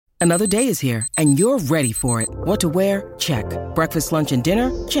Another day is here, and you're ready for it. What to wear? Check. Breakfast, lunch, and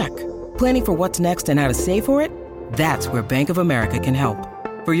dinner? Check. Planning for what's next and how to save for it? That's where Bank of America can help.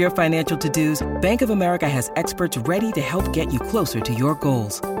 For your financial to-dos, Bank of America has experts ready to help get you closer to your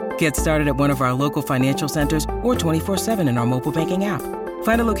goals. Get started at one of our local financial centers or 24/7 in our mobile banking app.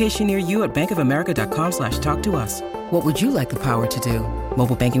 Find a location near you at bankofamerica.com/talktous. What would you like the power to do?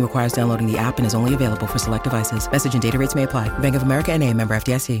 Mobile banking requires downloading the app and is only available for select devices. Message and data rates may apply. Bank of America N.A., member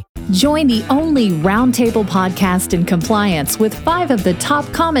FDIC. Join the only roundtable podcast in compliance with 5 of the top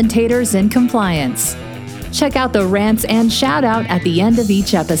commentators in compliance. Check out the rants and shout out at the end of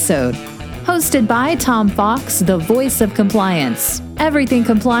each episode. Hosted by Tom Fox, the voice of compliance. Everything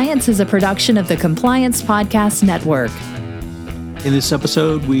Compliance is a production of the Compliance Podcast Network. In this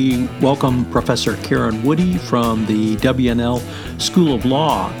episode, we welcome Professor Karen Woody from the WNL School of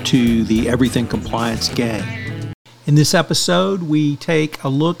Law to the Everything Compliance gang. In this episode, we take a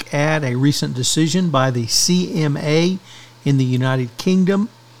look at a recent decision by the CMA in the United Kingdom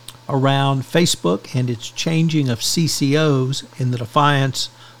around Facebook and its changing of CCOs in the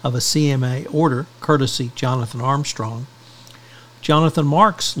defiance of a CMA order, courtesy Jonathan Armstrong. Jonathan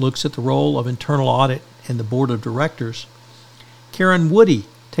Marks looks at the role of internal audit in the board of directors. Karen Woody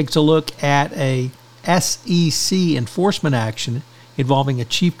takes a look at a SEC enforcement action involving a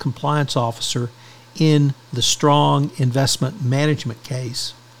chief compliance officer in the Strong investment management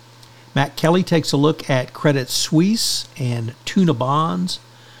case. Matt Kelly takes a look at Credit Suisse and Tuna Bonds.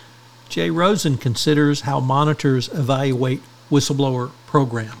 Jay Rosen considers how monitors evaluate whistleblower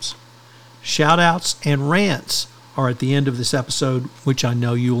programs. Shout-outs and rants are at the end of this episode, which I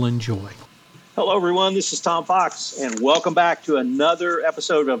know you'll enjoy. Hello, everyone. This is Tom Fox, and welcome back to another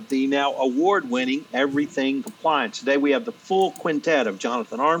episode of the now award-winning Everything Compliance. Today, we have the full quintet of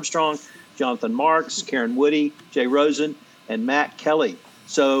Jonathan Armstrong, Jonathan Marks, Karen Woody, Jay Rosen, and Matt Kelly.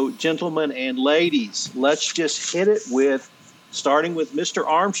 So, gentlemen and ladies, let's just hit it with, starting with Mr.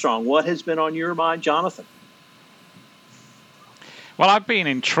 Armstrong. What has been on your mind, Jonathan? Well, I've been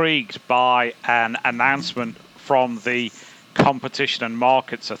intrigued by an announcement from the Competition and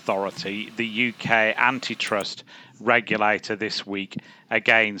Markets Authority, the UK antitrust regulator, this week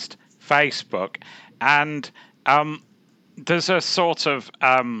against Facebook. And there's a sort of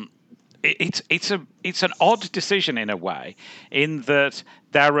it's an odd decision in a way, in that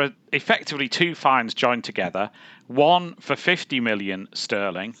there are effectively 2 fines joined together, one for 50 million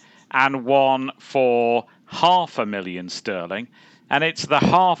sterling and one for £500,000 sterling. And it's the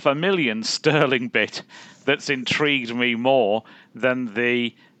 £500,000 sterling bit that's intrigued me more than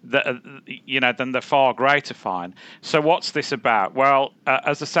the far greater fine. So what's this about? Well,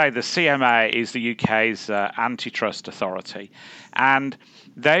 as I say, the CMA is the UK's antitrust authority, and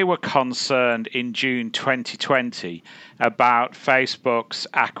they were concerned in June 2020 about Facebook's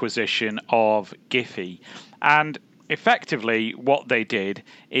acquisition of Giphy. And effectively what they did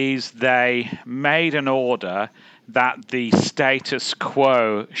is they made an order that the status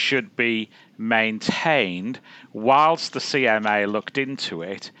quo should be maintained whilst the CMA looked into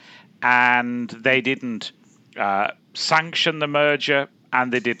it, and they didn't sanction the merger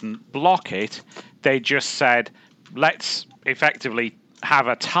and they didn't block it. They just said, let's effectively have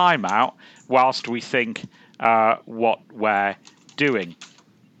a timeout whilst we think what we're doing.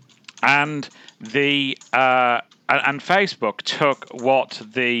 And and Facebook took what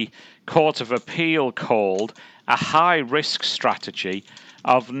the Court of Appeal called a high-risk strategy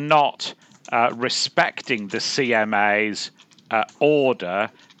of not respecting the CMA's order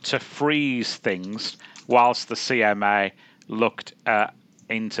to freeze things whilst the CMA looked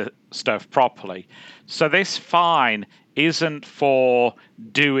into stuff properly. So this fine isn't for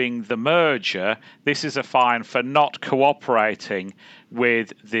doing the merger. This is a fine for not cooperating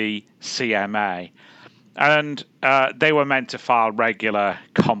with the CMA. And they were meant to file regular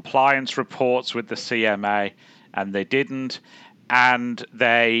compliance reports with the CMA, and they didn't. And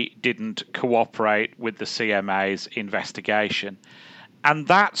they didn't cooperate with the CMA's investigation. And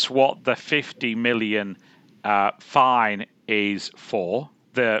that's what the 50 million fine is for,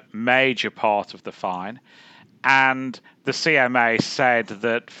 the major part of the fine. And the CMA said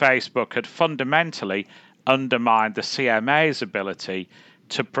that Facebook had fundamentally undermined the CMA's ability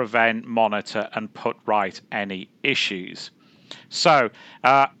to prevent, monitor, and put right any issues. So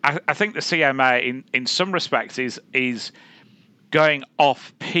I think the CMA, in some respects, is going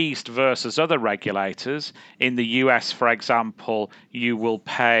off-piste versus other regulators. In the US, for example, you will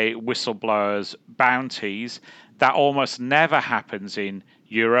pay whistleblowers bounties. That almost never happens in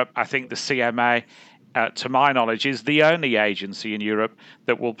Europe. I think the CMA to my knowledge, is the only agency in Europe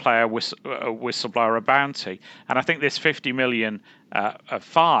that will play a whistleblower bounty. And I think this 50 million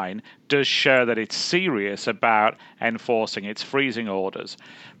fine does show that it's serious about enforcing its freezing orders.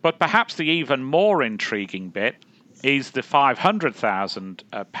 But perhaps the even more intriguing bit is the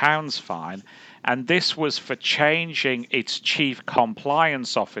 £500,000 fine. And this was for changing its chief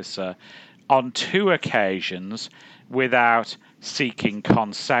compliance officer on 2 occasions without seeking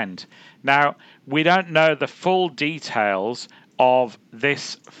consent. Now, we don't know the full details of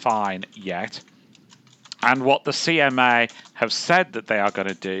this fine yet. And what the CMA have said that they are going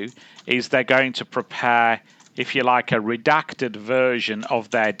to do is they're going to prepare, if you like, a redacted version of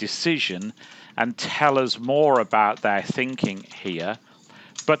their decision and tell us more about their thinking here.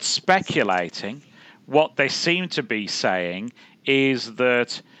 But speculating, what they seem to be saying is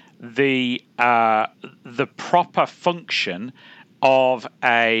that the proper function of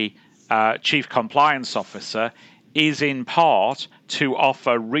a chief compliance officer is in part to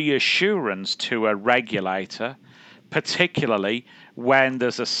offer reassurance to a regulator, particularly when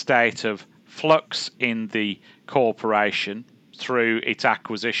there's a state of flux in the corporation through its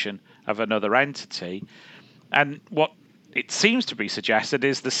acquisition of another entity. And what it seems to be suggested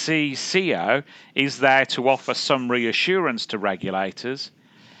is the CCO is there to offer some reassurance to regulators.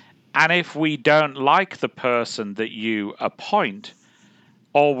 And if we don't like the person that you appoint,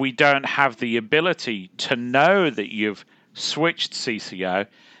 or we don't have the ability to know that you've switched CCO,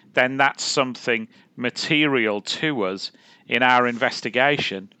 then that's something material to us in our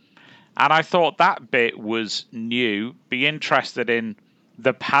investigation. And I thought that bit was new. Be interested in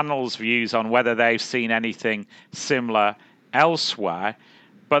the panel's views on whether they've seen anything similar elsewhere.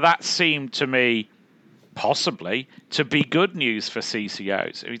 But that seemed to me possibly to be good news for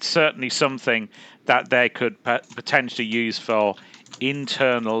CCOs. It's certainly something that they could potentially use for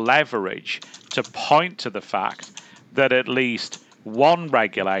internal leverage to point to the fact that at least one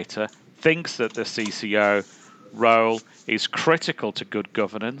regulator thinks that the CCO role is critical to good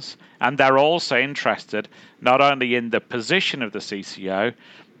governance, and they're also interested not only in the position of the CCO,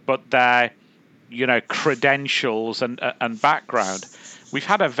 but their credentials and background. We've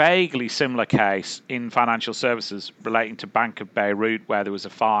had a vaguely similar case in financial services relating to Bank of Beirut where there was a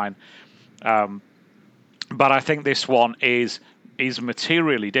fine, but I think this one is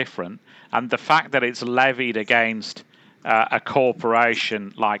materially different, and the fact that it's levied against a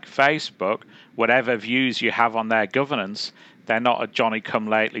corporation like Facebook, whatever views you have on their governance, they're not a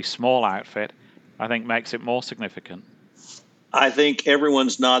Johnny-come-lately small outfit, I think makes it more significant. I think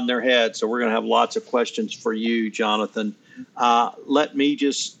everyone's nodding their head, so we're going to have lots of questions for you, Jonathan. Let me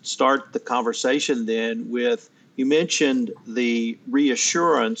just start the conversation then with, you mentioned the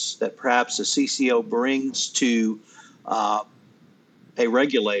reassurance that perhaps a CCO brings to a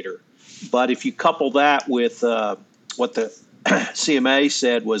regulator. But if you couple that with what the CMA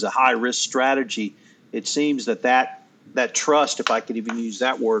said was a high-risk strategy, it seems that trust, if I could even use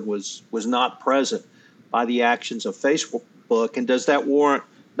that word, was not present by the actions of Facebook. And does that warrant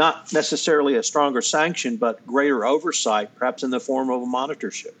not necessarily a stronger sanction, but greater oversight, perhaps in the form of a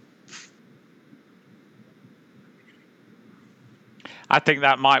monitorship? I think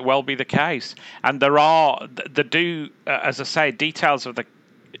that might well be the case. And there are, as I say, details of the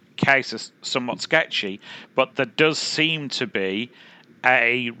case is somewhat sketchy, but there does seem to be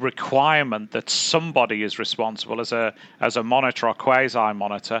a requirement that somebody is responsible as a monitor or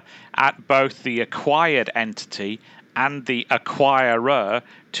quasi-monitor at both the acquired entity and the acquirer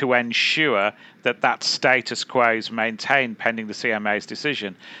to ensure that status quo is maintained pending the CMA's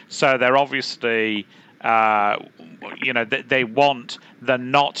decision. So they're obviously, they want there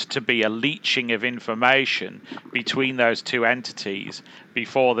not to be a leaching of information between those two entities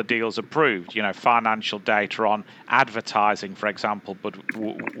before the deal's approved. Financial data on advertising, for example,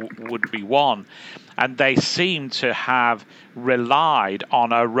 would be one. And they seem to have relied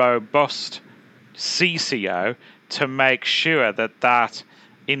on a robust CCO to make sure that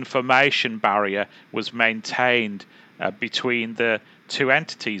information barrier was maintained between the two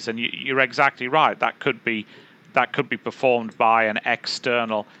entities. And you're exactly right. That could be performed by an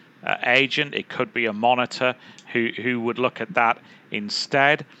external agent. It could be a monitor who would look at that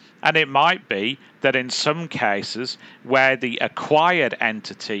instead. And it might be that in some cases where the acquired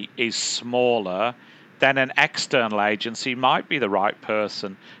entity is smaller, then an external agency might be the right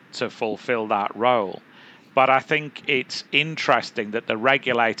person to fulfill that role. But I think it's interesting that the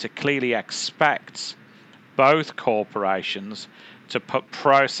regulator clearly expects both corporations to put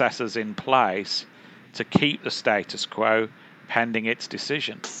processes in place to keep the status quo pending its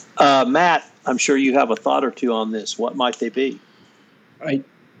decision. Matt, I'm sure you have a thought or two on this. What might they be?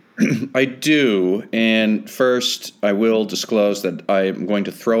 I do. And first, I will disclose that I'm going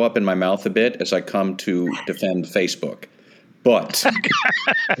to throw up in my mouth a bit as I come to defend Facebook. But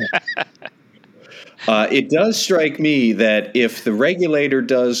it does strike me that if the regulator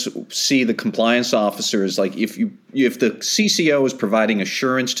does see the compliance officers, like if the CCO is providing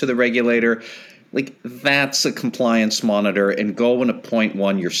assurance to the regulator, like that's a compliance monitor, and go and appoint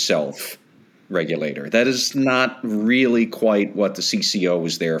one yourself, regulator. That is not really quite what the CCO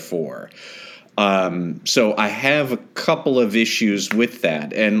is there for. So I have a couple of issues with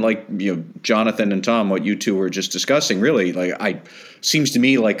that. And like, Jonathan and Tom, what you two were just discussing, really, seems to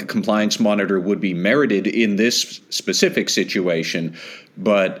me like a compliance monitor would be merited in this specific situation.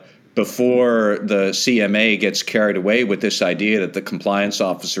 But before the CMA gets carried away with this idea that the compliance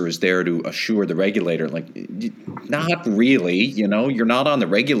officer is there to assure the regulator, not really, you're not on the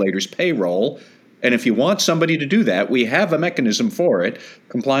regulator's payroll. And if you want somebody to do that, we have a mechanism for it.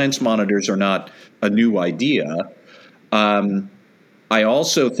 Compliance monitors are not a new idea. I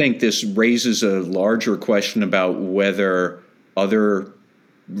also think this raises a larger question about whether other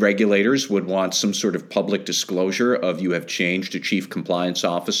regulators would want some sort of public disclosure of you have changed a chief compliance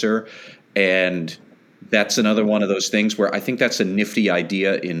officer. And that's another one of those things where I think that's a nifty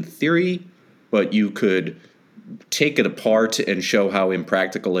idea in theory, but you could take it apart and show how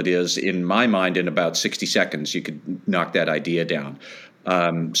impractical it is. In my mind, in about 60 seconds, you could knock that idea down.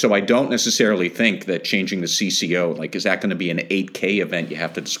 So I don't necessarily think that changing the CCO, is that going to be an 8K event you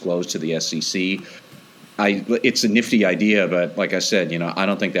have to disclose to the SEC? It's a nifty idea, but like I said, I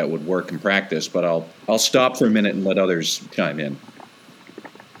don't think that would work in practice. But I'll stop for a minute and let others chime in.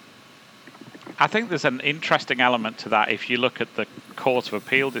 I think there's an interesting element to that. If you look at the Court of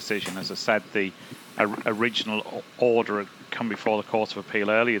Appeal decision, as I said, the original order had come before the Court of Appeal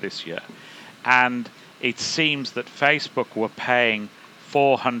earlier this year, and it seems that Facebook were paying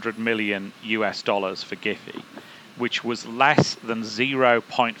 $400 million US for Giphy, which was less than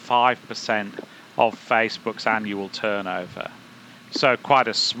 0.5% of Facebook's annual turnover. So quite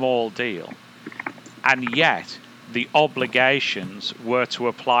a small deal. And yet the obligations were to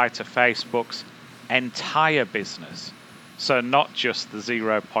apply to Facebook's entire business. So not just the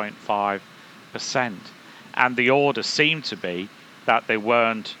 0.5%. And the order seemed to be that they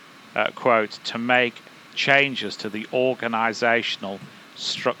weren't, quote, to make changes to the organizational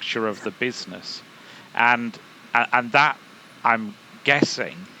structure of the business. And that, I'm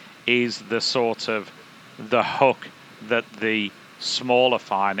guessing, is the sort of the hook that the smaller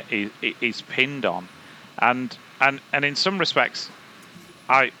fine is pinned on. And in some respects,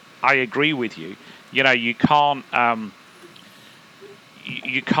 I agree with you. You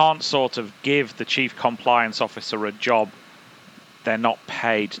can't sort of give the chief compliance officer a job they're not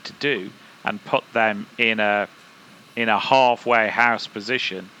paid to do and put them in a halfway house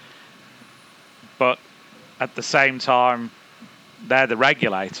position. But at the same time, they're the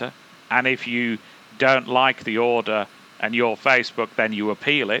regulator, and if you don't like the order and you're Facebook, then you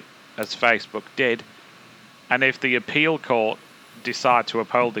appeal it, as Facebook did. And if the appeal court decide to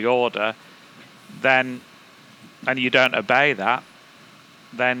uphold the order, then, and you don't obey that,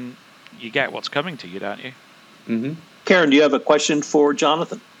 then you get what's coming to you, don't you? Mm-hmm. Karen, do you have a question for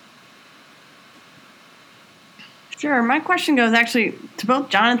Jonathan? Sure. My question goes actually to both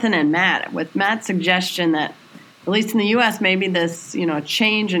Jonathan and Matt, with Matt's suggestion that, at least in the U.S., maybe this,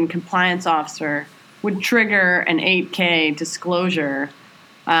 change in compliance officer would trigger an 8K disclosure,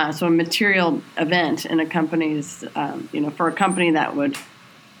 so a material event in a company's, for a company that would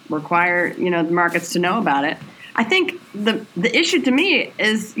require, the markets to know about it. I think the issue to me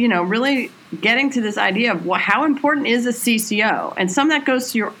is, really getting to this idea of how important is a CCO, and some of that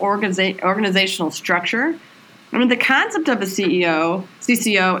goes to your organizational structure. I mean, the concept of a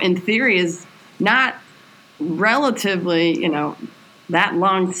CCO in theory is not relatively, that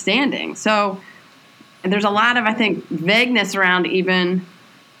long standing. So there's a lot of, I think, vagueness around even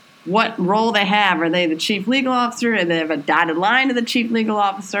what role they have. Are they the chief legal officer? Do they have a dotted line to the chief legal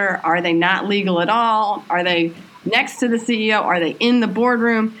officer? Are they not legal at all? Are they next to the CEO? Are they in the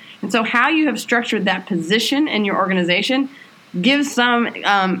boardroom? And so how you have structured that position in your organization gives some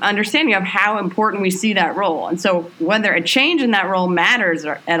understanding of how important we see that role. And so whether a change in that role matters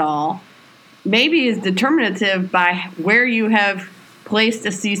at all maybe is determinative by where you have placed a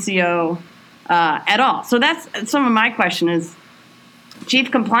CCO at all. So that's some of my question is,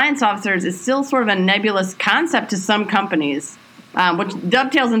 chief compliance officers is still sort of a nebulous concept to some companies, which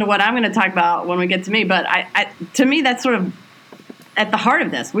dovetails into what I'm going to talk about when we get to me. But to me, that's sort of at the heart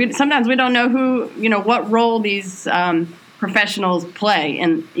of this. Sometimes we don't know what role these professionals play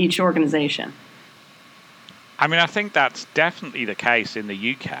in each organization. I mean, I think that's definitely the case in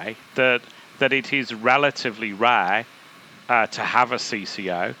the UK, that it is relatively rare to have a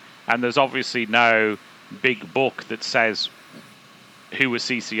CCO, and there's obviously no big book that says who a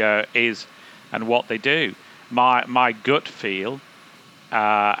CCO is and what they do. My gut feel,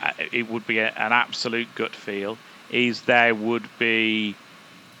 it would be an absolute gut feel, is there would be,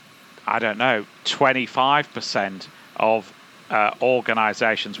 I don't know, 25% of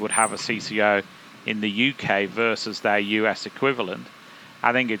organisations would have a CCO in the UK versus their US equivalent.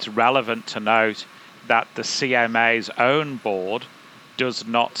 I think it's relevant to note that the CMA's own board does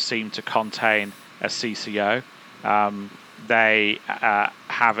not seem to contain a CCO. They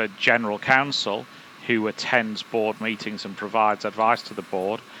have a general counsel who attends board meetings and provides advice to the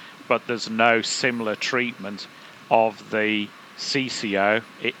board, but there's no similar treatment of the CCO,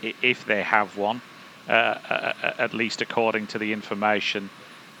 if they have one, at least according to the information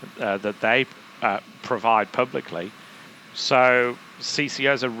that they provide publicly. So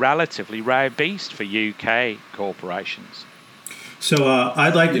CCO is a relatively rare beast for UK corporations. So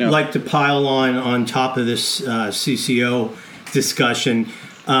I'd like to pile on top of this CCO discussion.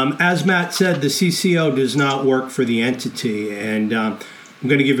 As Matt said, the CCO does not work for the entity, and I'm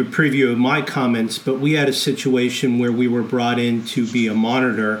going to give a preview of my comments, but we had a situation where we were brought in to be a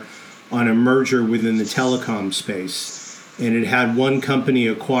monitor on a merger within the telecom space. And it had one company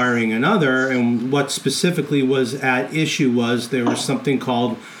acquiring another, and what specifically was at issue was there was something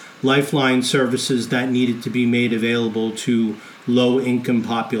called lifeline services that needed to be made available to low-income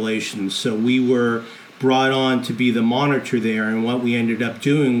populations. So we were brought on to be the monitor there, and what we ended up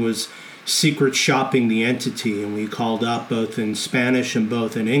doing was secret shopping the entity, and we called up both in Spanish and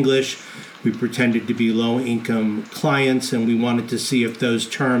both in English. We pretended to be low-income clients, and we wanted to see if those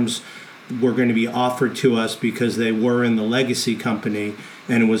terms were going to be offered to us because they were in the legacy company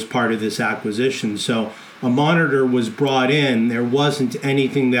and it was part of this acquisition. So a monitor was brought in. There wasn't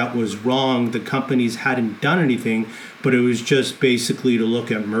anything that was wrong. The companies hadn't done anything, but it was just basically to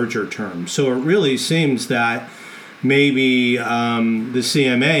look at merger terms. So it really seems that maybe the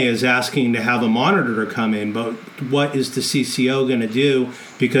CMA is asking to have a monitor to come in, but what is the CCO going to do,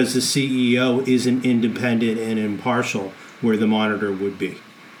 because the CEO isn't independent and impartial where the monitor would be?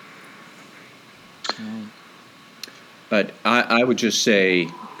 But I would just say,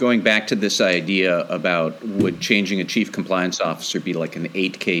 going back to this idea about would changing a chief compliance officer be like an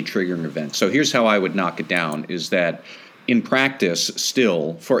 8K triggering event. So here's how I would knock it down, is that in practice,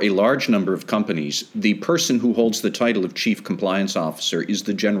 still, for a large number of companies, the person who holds the title of chief compliance officer is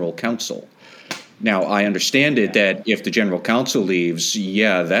the general counsel. Now, I understand it that if the general counsel leaves,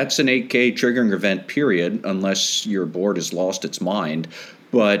 yeah, that's an 8K triggering event, period, unless your board has lost its mind.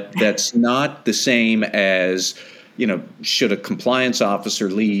 But that's not the same as, should a compliance officer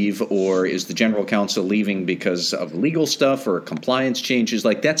leave, or is the general counsel leaving because of legal stuff or compliance changes?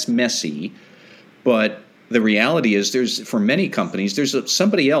 Like, that's messy. But the reality is for many companies,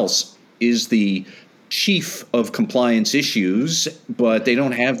 somebody else is the chief of compliance issues, but they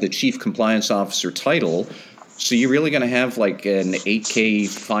don't have the chief compliance officer title. So you're really going to have like an 8K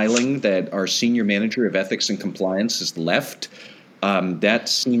filing that our senior manager of ethics and compliance has left. That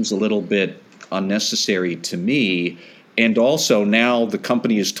seems a little bit unnecessary to me. And also now the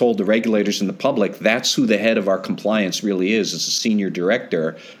company has told the regulators and the public that's who the head of our compliance really is a senior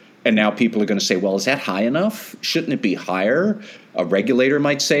director. And now people are going to say, well, is that high enough? Shouldn't it be higher? A regulator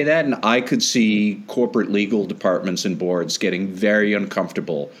might say that. And I could see corporate legal departments and boards getting very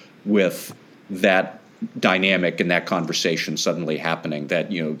uncomfortable with that dynamic and that conversation suddenly happening, that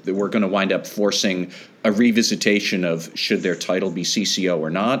we're going to wind up forcing a revisitation of should their title be CCO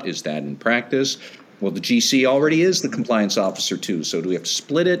or not. Is that in practice? Well, the GC already is the compliance officer too, so do we have to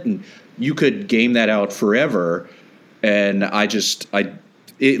split it? And you could game that out forever. And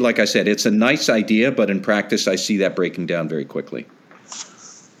like I said, it's a nice idea, but in practice I see that breaking down very quickly.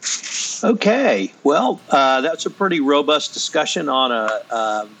 Okay, well, that's a pretty robust discussion on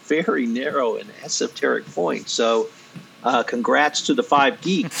a very narrow and esoteric point. So congrats to the 5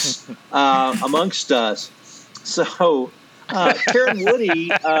 geeks amongst us. So, Karen Woody,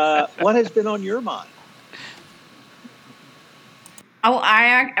 what has been on your mind? Oh,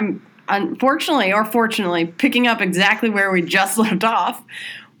 I am unfortunately or fortunately picking up exactly where we just left off,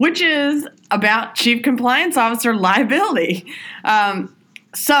 which is about Chief Compliance Officer liability.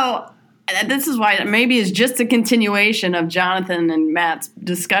 So this is why it maybe is just a continuation of Jonathan and Matt's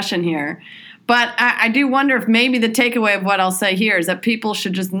discussion here. But I do wonder if maybe the takeaway of what I'll say here is that people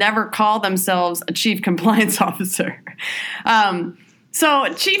should just never call themselves a chief compliance officer.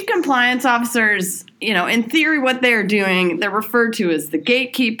 So chief compliance officers, in theory, what they're doing, they're referred to as the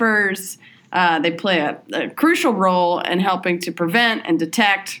gatekeepers. They play a crucial role in helping to prevent and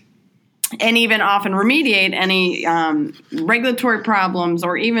detect and even often remediate any regulatory problems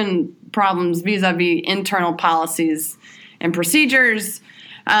or even problems vis-a-vis internal policies and procedures.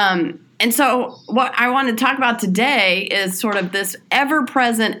 And so what I want to talk about today is sort of this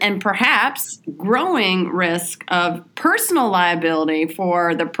ever-present and perhaps growing risk of personal liability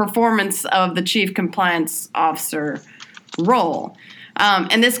for the performance of the chief compliance officer role.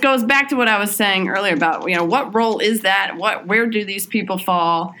 And this goes back to what I was saying earlier about, what role is that? Where do these people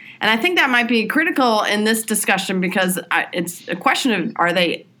fall? And I think that might be critical in this discussion because it's a question of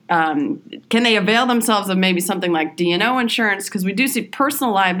can they avail themselves of maybe something like D&O insurance? Because we do see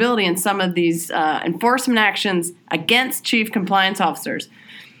personal liability in some of these enforcement actions against chief compliance officers.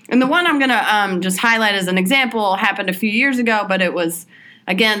 And the one I'm going to just highlight as an example happened a few years ago, but it was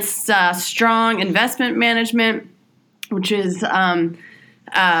against Strong Investment Management, which is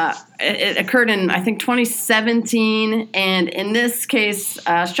it occurred in, I think, 2017. And in this case,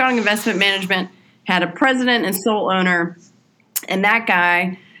 Strong Investment Management had a president and sole owner, and that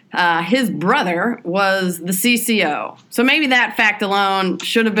guy, his brother, was the CCO. So maybe that fact alone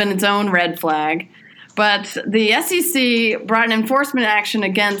should have been its own red flag. But the SEC brought an enforcement action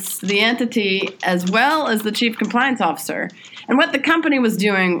against the entity as well as the chief compliance officer. And what the company was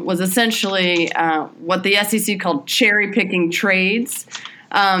doing was essentially what the SEC called cherry-picking trades.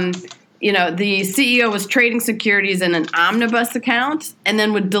 The CEO was trading securities in an omnibus account and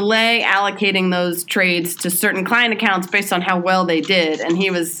then would delay allocating those trades to certain client accounts based on how well they did. And he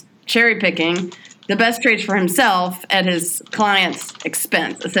was cherry-picking the best trades for himself at his client's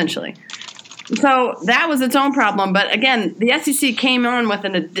expense, essentially. So that was its own problem. But again, the SEC came on with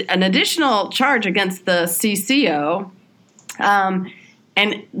an additional charge against the CCO.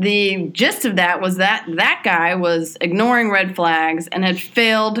 And the gist of that was that guy was ignoring red flags and had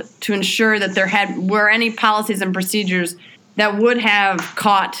failed to ensure that there were any policies and procedures that would have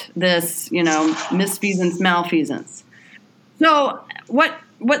caught this, misfeasance, malfeasance. So what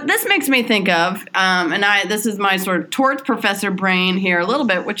this makes me think of, this is my sort of torts professor brain here a little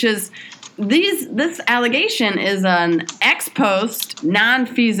bit, which is this allegation is an ex post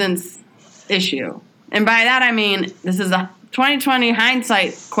non-feasance issue. And by that I mean this is a 2020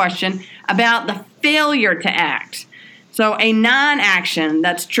 hindsight question about the failure to act. So a non-action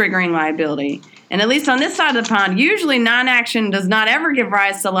that's triggering liability. And at least on this side of the pond, usually non-action does not ever give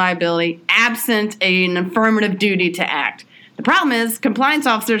rise to liability absent an affirmative duty to act. The problem is compliance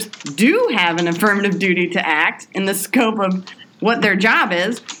officers do have an affirmative duty to act in the scope of what their job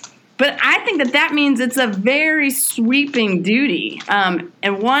is. But I think that means it's a very sweeping duty,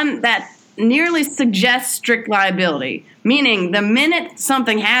 and one that nearly suggests strict liability, meaning the minute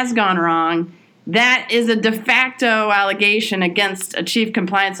something has gone wrong, that is a de facto allegation against a chief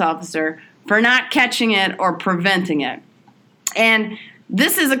compliance officer for not catching it or preventing it. And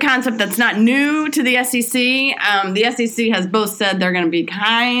this is a concept that's not new to the SEC. The SEC has both said they're going to be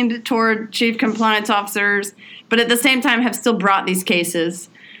kind toward chief compliance officers, but at the same time have still brought these cases.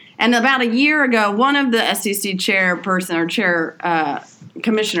 And about a year ago, one of the SEC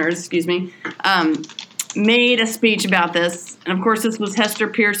commissioners, made a speech about this. And of course, this was Hester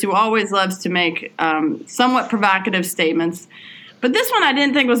Pierce, who always loves to make somewhat provocative statements. But this one I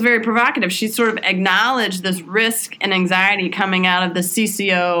didn't think was very provocative. She sort of acknowledged this risk and anxiety coming out of the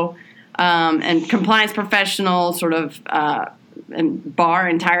CCO and compliance professional sort of bar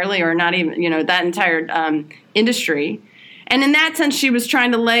entirely, or not even, that entire industry. And in that sense, she was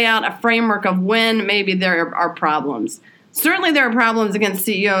trying to lay out a framework of when maybe there are problems. Certainly, there are problems against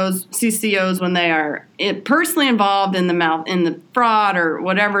CCOs when they are personally involved in the fraud or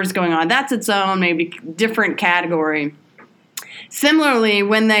whatever is going on. That's its own, maybe different category. Similarly,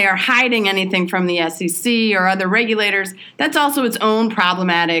 when they are hiding anything from the SEC or other regulators, that's also its own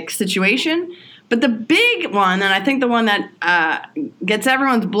problematic situation. But the big one, and I think the one that gets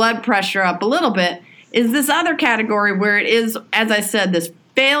everyone's blood pressure up a little bit, is this other category where it is, as I said, this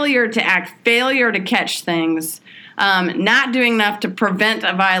failure to act, failure to catch things, not doing enough to prevent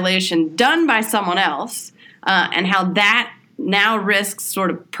a violation done by someone else, and how that now risks sort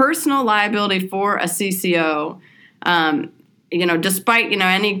of personal liability for a CCO, despite,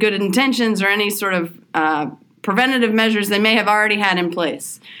 any good intentions or any sort of preventative measures they may have already had in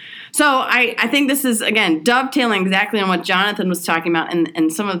place. So I think this is, again, dovetailing exactly on what Jonathan was talking about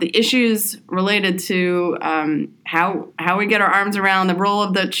and some of the issues related to how we get our arms around the role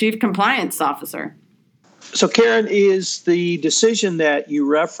of the chief compliance officer. So, Karen, is the decision that you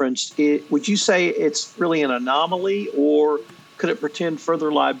referenced, would you say it's really an anomaly, or could it portend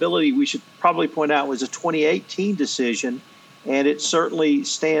further liability? We should probably point out it was a 2018 decision, and it certainly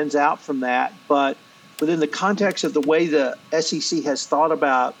stands out from that. But within the context of the way the SEC has thought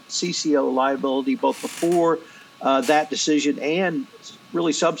about CCO liability, both before that decision and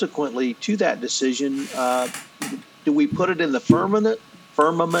really subsequently to that decision, do we put it in the firmament,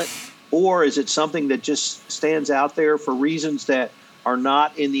 or is it something that just stands out there for reasons that are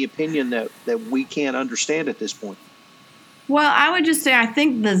not in the opinion that we can't understand at this point? Well, I would just say I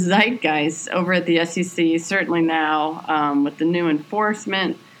think the zeitgeist over at the SEC, certainly now with the new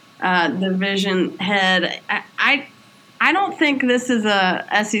enforcement division head, I don't think this is a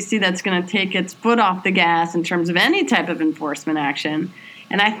SEC that's going to take its foot off the gas in terms of any type of enforcement action.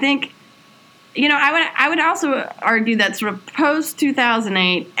 And I think, I would also argue that sort of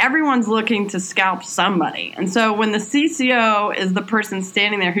post-2008, everyone's looking to scalp somebody. And so when the CCO is the person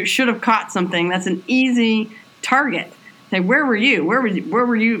standing there who should have caught something, that's an easy target. Say, where were you? Where were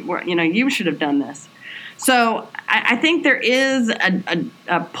you? You should have done this. So I think there is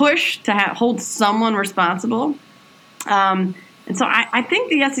a push to hold someone responsible. And so I think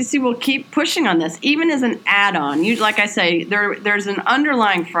the SEC will keep pushing on this, even as an add-on. Like I say, there's an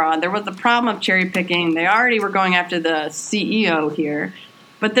underlying fraud. There was the problem of cherry picking. They already were going after the CEO here.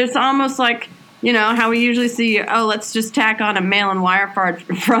 But there's almost like, how we usually see, let's just tack on a mail-in wire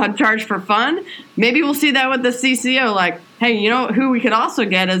fraud charge for fun. Maybe we'll see that with the CCO. Like, hey, who we could also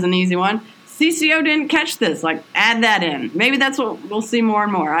get as an easy one? CCO didn't catch this. Like, add that in. Maybe that's what we'll see more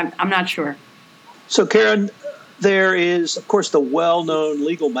and more. I'm not sure. So, Karen, there is, of course, the well-known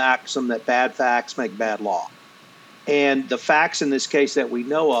legal maxim that bad facts make bad law. And the facts in this case that we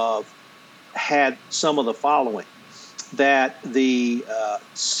know of had some of the following: that the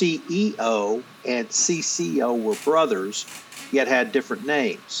CEO and CCO were brothers, yet had different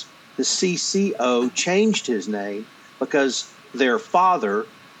names. The CCO changed his name because their father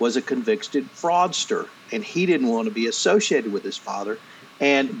was a convicted fraudster, and he didn't want to be associated with his father.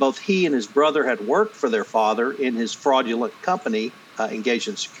 And both he and his brother had worked for their father in his fraudulent company, engaged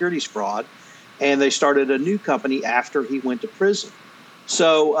in securities fraud, and they started a new company after he went to prison.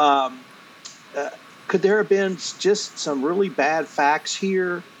 So could there have been just some really bad facts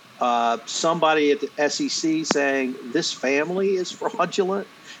here? Somebody at the SEC saying this family is fraudulent,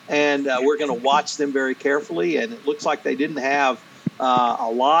 and we're going to watch them very carefully. And it looks like they didn't have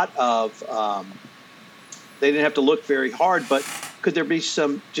a lot of they didn't have to look very hard, but could there be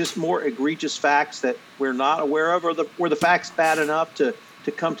some just more egregious facts that we're not aware of, or were the facts bad enough to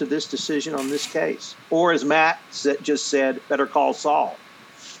come to this decision on this case? Or as Matt just said, better call Saul?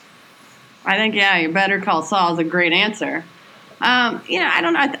 I think, you better call Saul is a great answer. I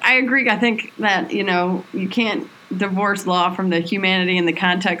don't know. I agree. I think that, you can't divorce law from the humanity and the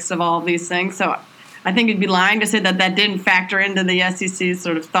context of all of these things. So I think it'd be lying to say that didn't factor into the SEC's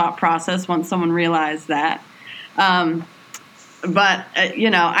sort of thought process once someone realized that. And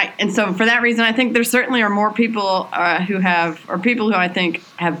so for that reason, I think there certainly are more people who I think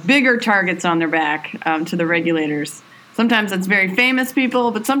have bigger targets on their back to the regulators. Sometimes it's very famous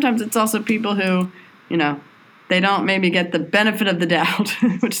people, but sometimes it's also people who, they don't maybe get the benefit of the doubt,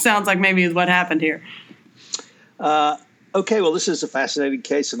 which sounds like maybe is what happened here. Okay, well, this is a fascinating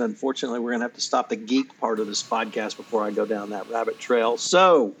case, and unfortunately, we're going to have to stop the geek part of this podcast before I go down that rabbit trail.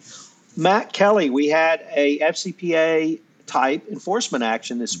 So, Matt Kelly, we had a FCPA-type enforcement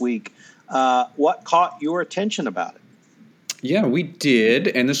action this week. What caught your attention about it? Yeah, we did,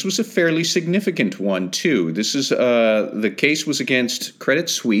 and this was a fairly significant one, too. This is the case was against Credit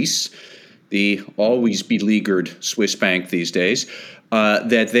Suisse, the always beleaguered Swiss bank these days,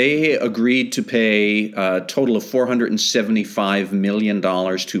 that they agreed to pay a total of $475 million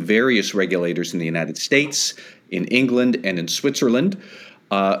to various regulators in the United States, in England, and in Switzerland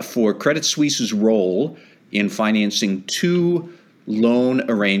for Credit Suisse's role in financing two loan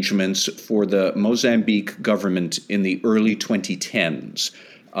arrangements for the Mozambique government in the early 2010s.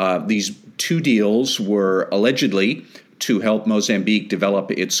 These two deals were allegedly to help Mozambique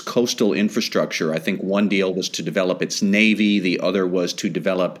develop its coastal infrastructure. I think one deal was to develop its navy. The other was to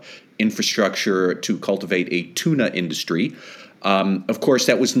develop infrastructure to cultivate a tuna industry. Of course,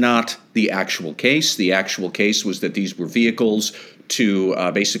 that was not the actual case. The actual case was that these were vehicles to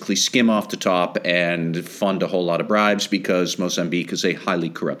basically skim off the top and fund a whole lot of bribes because Mozambique is a highly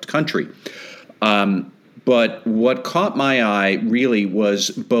corrupt country. But what caught my eye really was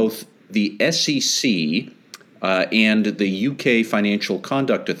both the SEC and the UK Financial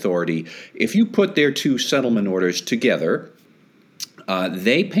Conduct Authority. If you put their two settlement orders together,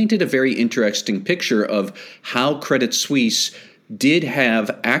 they painted a very interesting picture of how Credit Suisse did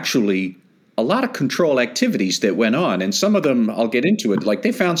have actually a lot of control activities that went on. And some of them, I'll get into it, like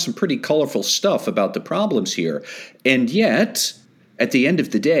they found some pretty colorful stuff about the problems here. And yet, at the end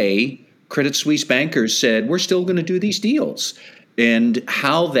of the day, Credit Suisse bankers said, we're still going to do these deals. And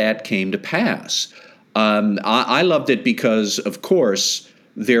how that came to pass. I loved it because, of course,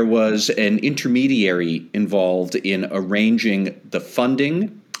 there was an intermediary involved in arranging the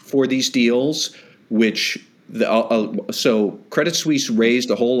funding for these deals, which so Credit Suisse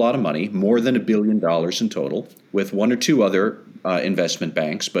raised a whole lot of money, more than $1 billion in total, with one or two other investment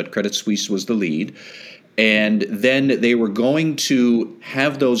banks, but Credit Suisse was the lead. And then they were going to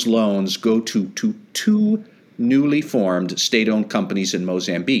have those loans go to two newly formed state-owned companies in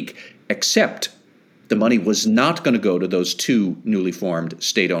Mozambique, except the money was not going to go to those two newly formed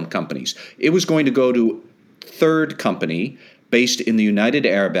state-owned companies. It was going to go to a third company based in the United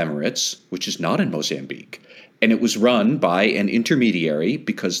Arab Emirates, which is not in Mozambique. And it was run by an intermediary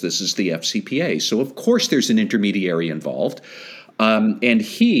because this is the FCPA. So, of course, there's an intermediary involved. And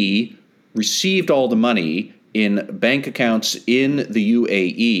he received all the money in bank accounts in the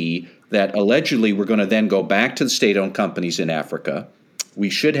UAE that allegedly were going to then go back to the state-owned companies in Africa. We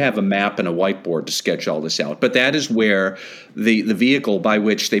should have a map and a whiteboard to sketch all this out. But that is where the vehicle by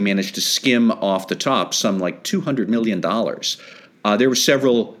which they managed to skim off the top some like $200 million. There were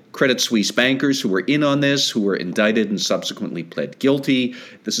several Credit Suisse bankers who were in on this, who were indicted and subsequently pled guilty.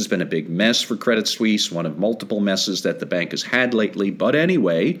 This has been a big mess for Credit Suisse, one of multiple messes that the bank has had lately. But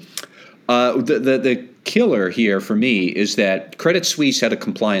anyway, the killer here for me is that Credit Suisse had a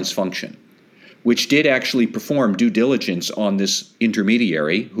compliance function, which did actually perform due diligence on this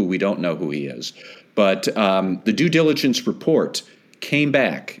intermediary, who we don't know who he is. But the due diligence report came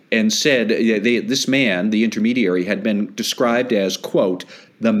back and said this man, the intermediary, had been described as, quote,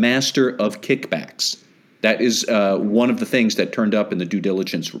 the master of kickbacks. That is one of the things that turned up in the due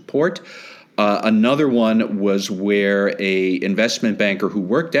diligence report. Another one was where a investment banker who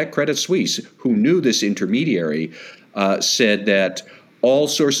worked at Credit Suisse, who knew this intermediary, said that all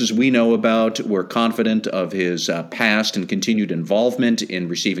sources we know about were confident of his past and continued involvement in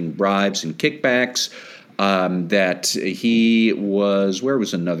receiving bribes and kickbacks, that he was, where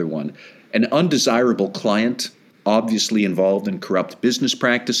was another one? An undesirable client, obviously involved in corrupt business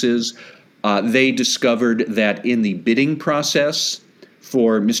practices. They discovered that in the bidding process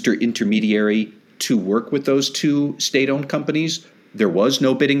for Mr. Intermediary to work with those two state-owned companies, there was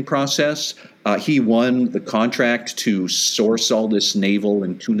no bidding process. He won the contract to source all this naval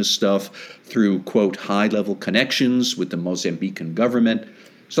and tuna stuff through, quote, high-level connections with the Mozambican government.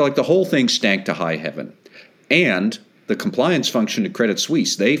 So, like, the whole thing stank to high heaven. And the compliance function at Credit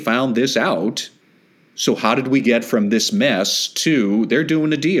Suisse, they found this out. So how did we get from this mess to they're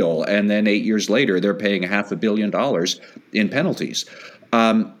doing a deal, and then 8 years later they're paying $500 million in penalties?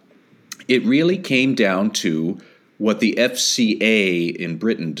 It really came down to what the FCA in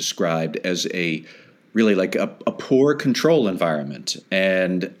Britain described as a really like a poor control environment.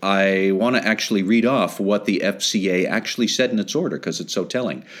 And I want to actually read off what the FCA actually said in its order because it's so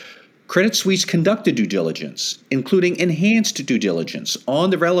telling. Credit Suisse conducted due diligence, including enhanced due diligence on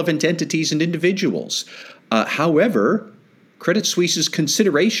the relevant entities and individuals. However, Credit Suisse's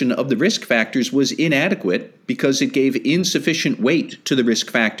consideration of the risk factors was inadequate because it gave insufficient weight to the risk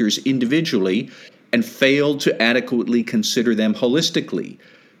factors individually and failed to adequately consider them holistically.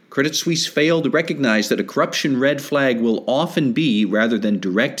 Credit Suisse failed to recognize that a corruption red flag will often be, rather than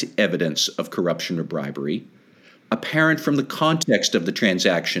direct evidence of corruption or bribery, apparent from the context of the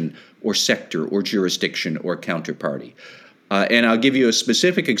transaction or sector or jurisdiction or counterparty. And I'll give you a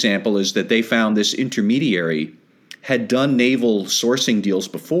specific example is that they found this intermediary had done naval sourcing deals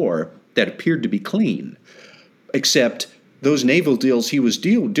before that appeared to be clean, except those naval deals he was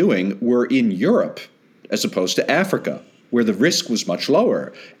doing were in Europe as opposed to Africa, where the risk was much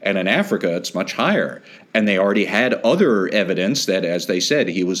lower. And in Africa, it's much higher. And they already had other evidence that, as they said,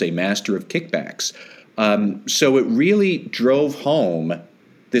 he was a master of kickbacks. So it really drove home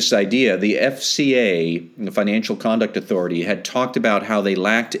this idea. The FCA, the Financial Conduct Authority, had talked about how they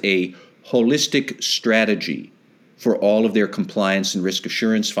lacked a holistic strategy for all of their compliance and risk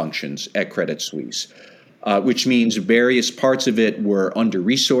assurance functions at Credit Suisse, which means various parts of it were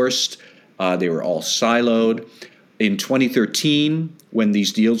under-resourced. They were all siloed. In 2013, when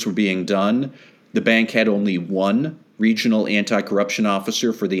these deals were being done, the bank had only one regional anti-corruption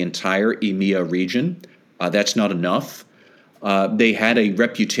officer for the entire EMEA region. That's not enough. They had a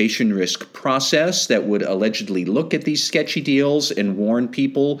reputation risk process that would allegedly look at these sketchy deals and warn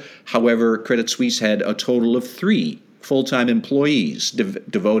people. However, Credit Suisse had a total of 3 full-time employees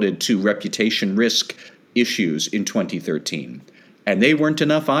devoted to reputation risk issues in 2013. And they weren't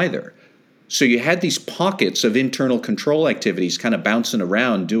enough either. So you had these pockets of internal control activities kind of bouncing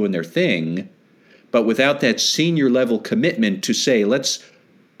around doing their thing, but without that senior level commitment to say, let's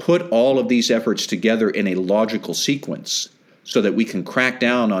put all of these efforts together in a logical sequence so that we can crack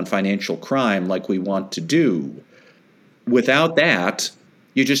down on financial crime like we want to do. Without that,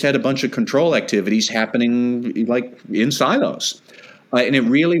 you just had a bunch of control activities happening like in silos. And it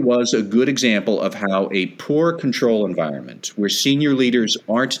really was a good example of how a poor control environment where senior leaders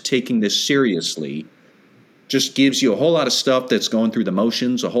aren't taking this seriously just gives you a whole lot of stuff that's going through the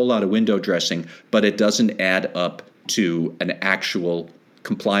motions, a whole lot of window dressing, but it doesn't add up to an actual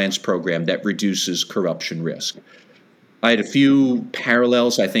compliance program that reduces corruption risk. I had a few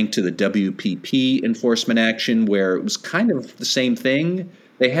parallels, I think, to the WPP enforcement action where it was kind of the same thing.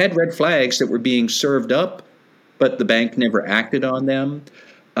 They had red flags that were being served up, but the bank never acted on them.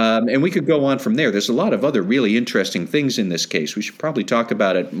 And we could go on from there. There's a lot of other really interesting things in this case. We should probably talk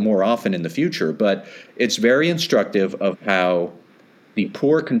about it more often in the future, but it's very instructive of how the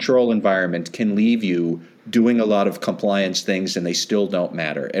poor control environment can leave you doing a lot of compliance things and they still don't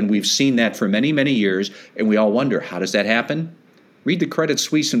matter. And we've seen that for many, many years, and we all wonder, how does that happen? Read the Credit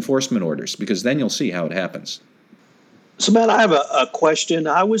Suisse enforcement orders, because then you'll see how it happens. So, Matt, I have a question.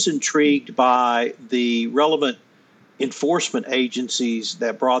 I was intrigued by the relevant enforcement agencies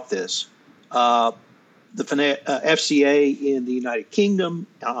that brought this. The FCA in the United Kingdom,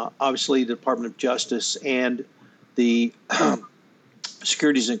 obviously the Department of Justice, and the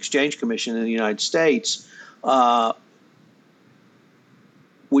Securities and Exchange Commission in the United States.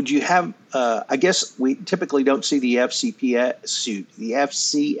 Would you have, I guess we typically don't see the FCPA suit, the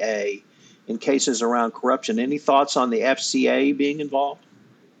FCA, in cases around corruption. Any thoughts on the FCA being involved?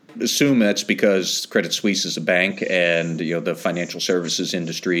 Assume that's because Credit Suisse is a bank, and the financial services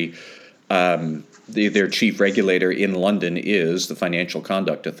industry, their chief regulator in London is the Financial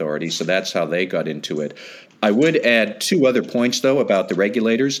Conduct Authority, so that's how they got into it. I would add two other points, though, about the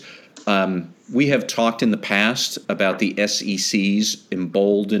regulators. We have talked in the past about the SEC's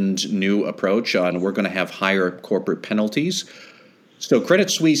emboldened new approach on we're going to have higher corporate penalties. So Credit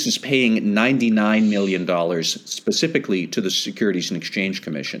Suisse is paying $99 million specifically to the Securities and Exchange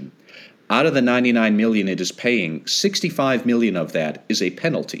Commission. Out of the $99 million it is paying, $65 million of that is a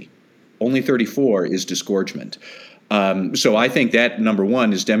penalty. Only $34 is disgorgement. So I think that, number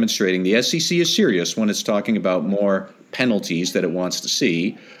one, is demonstrating the SEC is serious when it's talking about more penalties that it wants to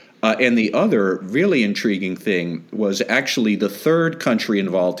see. And the other really intriguing thing was actually the third country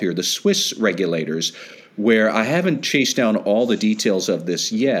involved here, the Swiss regulators, where I haven't chased down all the details of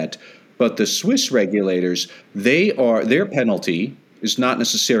this yet, but the Swiss regulators, their penalty is not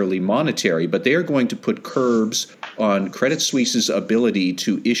necessarily monetary, but they are going to put curbs on Credit Suisse's ability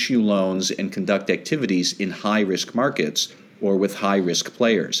to issue loans and conduct activities in high-risk markets or with high-risk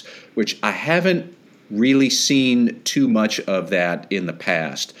players, which I haven't really seen too much of that in the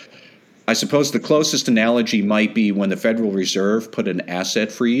past. I suppose the closest analogy might be when the Federal Reserve put an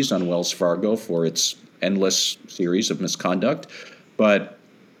asset freeze on Wells Fargo for its endless series of misconduct. But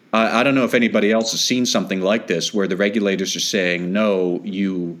I don't know if anybody else has seen something like this where the regulators are saying, no,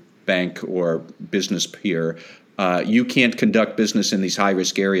 you bank or business peer, you can't conduct business in these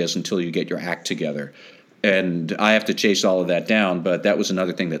high-risk areas until you get your act together. And I have to chase all of that down, but that was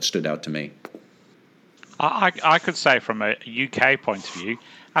another thing that stood out to me. I could say from a UK point of view,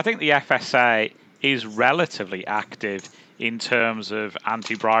 I think the FSA is relatively active in terms of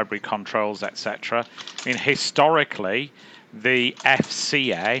anti-bribery controls, etc. I mean, historically, the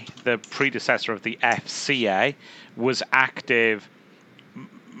FCA, the predecessor of the FCA, was active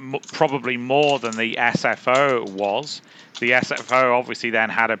probably more than the SFO was. The SFO obviously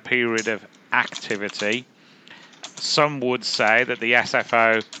then had a period of activity. Some would say that the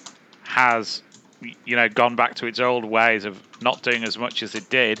SFO has, gone back to its old ways of not doing as much as it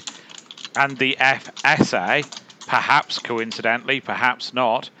did, and the FSA, perhaps coincidentally, perhaps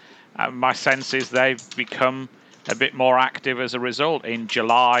not, my sense is they've become a bit more active as a result. In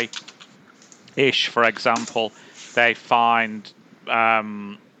July-ish, for example, they fined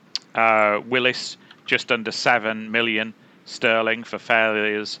Willis just under 7 million sterling for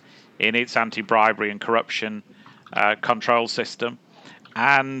failures in its anti-bribery and corruption control system.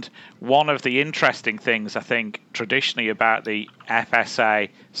 And one of the interesting things, I think, traditionally about the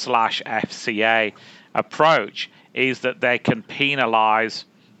FSA/FCA approach is that they can penalise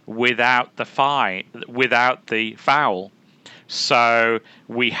without the fine, without the foul. So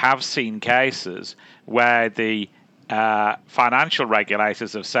we have seen cases where the financial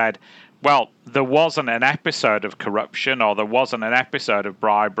regulators have said, well, there wasn't an episode of corruption, or there wasn't an episode of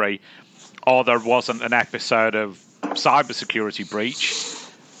bribery, or there wasn't an episode of cybersecurity breach,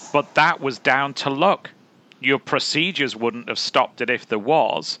 but that was down to luck. Your procedures wouldn't have stopped it if there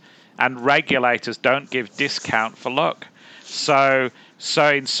was, and regulators don't give discount for luck. So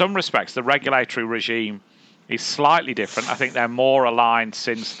in some respects, the regulatory regime is slightly different. I think they're more aligned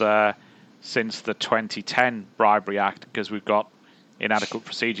since the 2010 Bribery Act, because we've got inadequate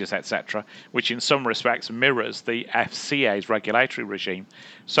procedures, etc., which in some respects mirrors the FCA's regulatory regime.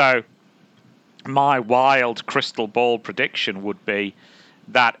 So my wild crystal ball prediction would be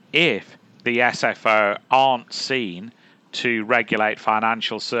that if the SFO aren't seen to regulate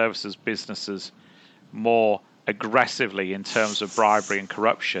financial services businesses more aggressively in terms of bribery and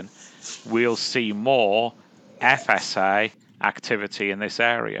corruption, we'll see more FSA activity in this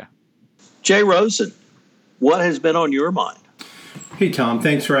area. Jay Rosen, what has been on your mind? Hey, Tom,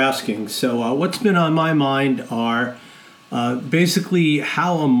 thanks for asking. So what's been on my mind are basically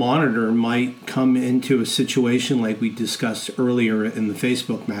how a monitor might come into a situation like we discussed earlier in the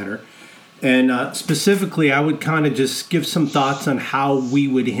Facebook matter. And specifically, I would kind of just give some thoughts on how we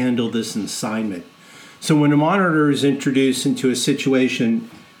would handle this assignment. So when a monitor is introduced into a situation,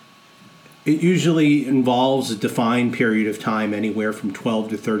 it usually involves a defined period of time, anywhere from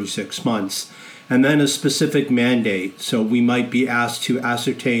 12 to 36 months, and then a specific mandate. So we might be asked to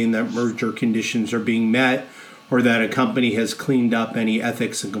ascertain that merger conditions are being met or that a company has cleaned up any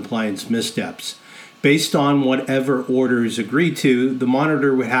ethics and compliance missteps. Based on whatever order is agreed to, the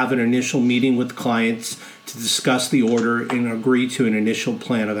monitor would have an initial meeting with clients to discuss the order and agree to an initial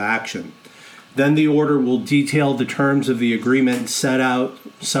plan of action. Then the order will detail the terms of the agreement and set out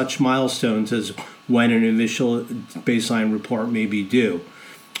such milestones as when an initial baseline report may be due.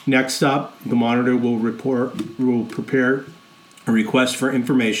 Next up, the monitor will prepare a request for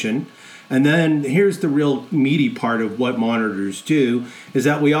information. And then here's the real meaty part of what monitors do, is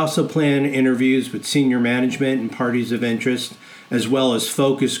that we also plan interviews with senior management and parties of interest, as well as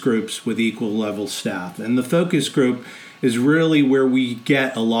focus groups with equal level staff. And the focus group is really where we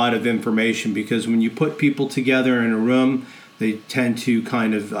get a lot of information, because when you put people together in a room, they tend to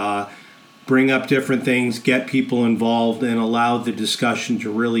kind of bring up different things, get people involved, and allow the discussion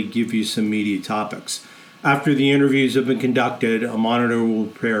to really give you some meaty topics. After the interviews have been conducted, a monitor will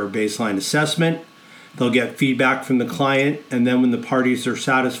prepare a baseline assessment. They'll get feedback from the client, and then when the parties are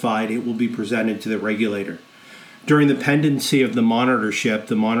satisfied, it will be presented to the regulator. During the pendency of the monitorship,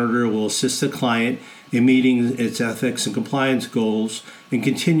 the monitor will assist the client in meeting its ethics and compliance goals and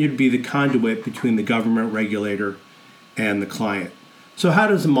continue to be the conduit between the government regulator and the client. So how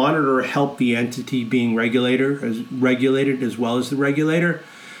does the monitor help the entity being regulated as well as the regulator?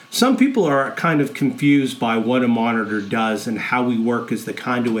 Some people are kind of confused by what a monitor does and how we work as the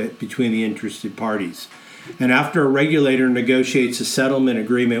conduit between the interested parties. And after a regulator negotiates a settlement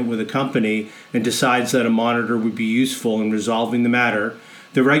agreement with a company and decides that a monitor would be useful in resolving the matter,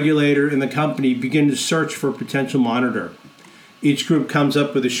 the regulator and the company begin to search for a potential monitor. Each group comes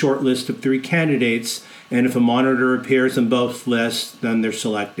up with a short list of 3 candidates, and if a monitor appears on both lists, then they're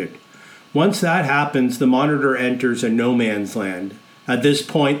selected. Once that happens, the monitor enters a no man's land. At this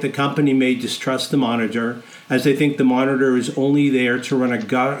point, the company may distrust the monitor, as they think the monitor is only there to run a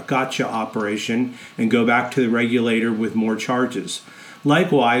gotcha operation and go back to the regulator with more charges.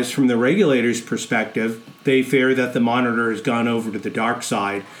 Likewise, from the regulator's perspective, they fear that the monitor has gone over to the dark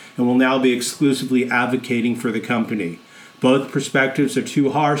side and will now be exclusively advocating for the company. Both perspectives are too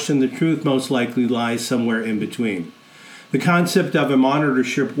harsh, and the truth most likely lies somewhere in between. The concept of a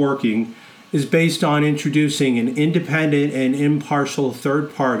monitorship working is based on introducing an independent and impartial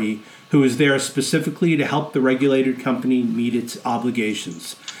third party who is there specifically to help the regulated company meet its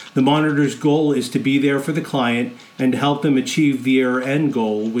obligations. The monitor's goal is to be there for the client and to help them achieve their end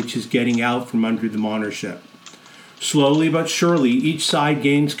goal, which is getting out from under the monitorship. Slowly but surely, each side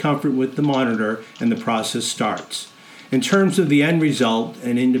gains comfort with the monitor and the process starts. In terms of the end result,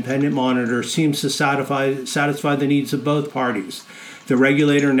 an independent monitor seems to satisfy the needs of both parties. The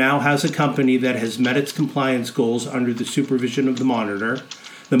regulator now has a company that has met its compliance goals under the supervision of the monitor.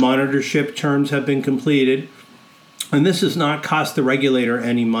 The monitorship terms have been completed, and this does not cost the regulator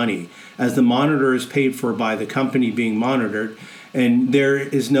any money, as the monitor is paid for by the company being monitored, and there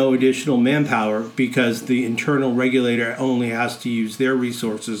is no additional manpower because the internal regulator only has to use their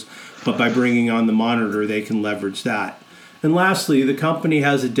resources, but by bringing on the monitor, they can leverage that. And lastly, the company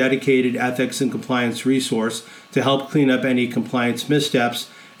has a dedicated ethics and compliance resource to help clean up any compliance missteps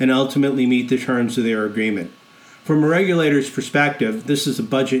and ultimately meet the terms of their agreement. From a regulator's perspective, this is a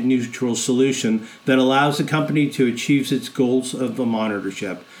budget-neutral solution that allows the company to achieve its goals of the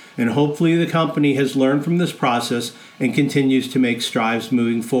monitorship. And hopefully the company has learned from this process and continues to make strides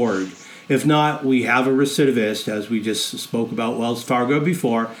moving forward. If not, we have a recidivist, as we just spoke about Wells Fargo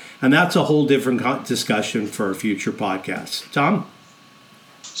before, and that's a whole different discussion for a future podcast. Tom?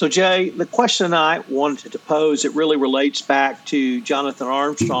 So, Jay, the question I wanted to pose, it really relates back to Jonathan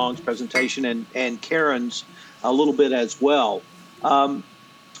Armstrong's presentation and Karen's a little bit as well.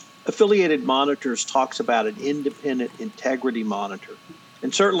 Affiliated Monitors talks about an independent integrity monitor.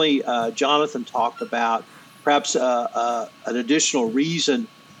 And certainly Jonathan talked about perhaps an additional reason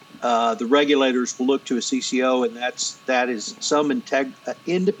the regulators will look to a CCO, and that is some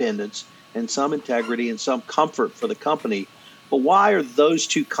independence and some integrity and some comfort for the company. But why are those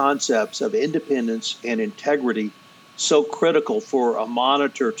two concepts of independence and integrity so critical for a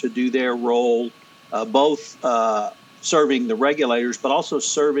monitor to do their role, both serving the regulators, but also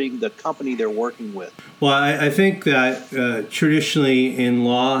serving the company they're working with? Well, I think that traditionally in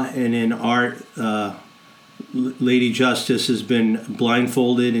law and in art, Lady Justice has been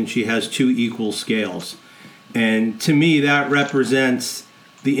blindfolded and she has two equal scales. And to me, that represents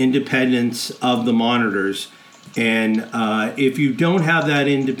the independence of the monitors. And if you don't have that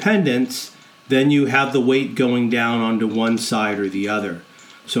independence, then you have the weight going down onto one side or the other.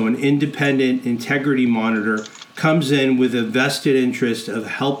 So an independent integrity monitor comes in with a vested interest of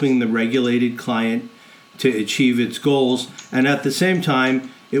helping the regulated client to achieve its goals, and at the same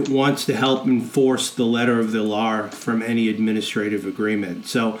time, it wants to help enforce the letter of the law from any administrative agreement.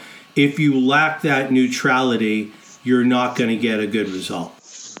 So if you lack that neutrality, you're not going to get a good result.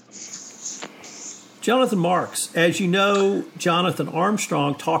 Jonathan Marks, as you know, Jonathan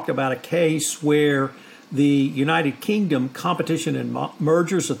Armstrong talked about a case where the United Kingdom Competition and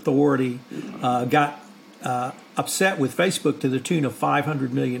Mergers Authority got upset with Facebook to the tune of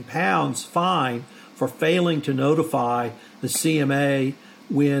 £500 million fine for failing to notify the CMA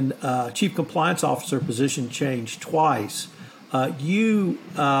when Chief Compliance Officer position changed twice. You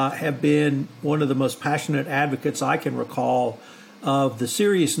have been one of the most passionate advocates I can recall of the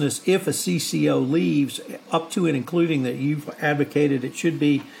seriousness if a CCO leaves, up to and including that you've advocated it should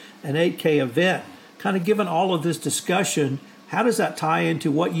be an 8K event. Kind of given all of this discussion, how does that tie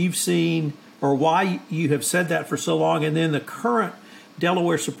into what you've seen or why you have said that for so long, and then the current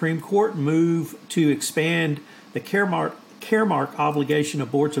Delaware Supreme Court move to expand the Caremark obligation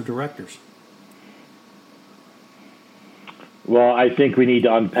of boards of directors? Well, I think we need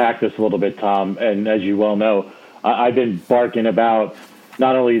to unpack this a little bit, Tom. And as you well know, I've been barking about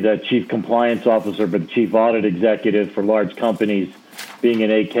not only the chief compliance officer, but the chief audit executive for large companies being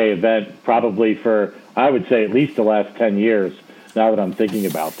an 8K event probably for, I would say, at least the last 10 years, now that I'm thinking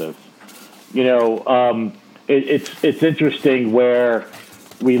about this. You know, it's interesting where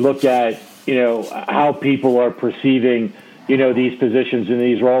we look at, you know, how people are perceiving, you know, these positions and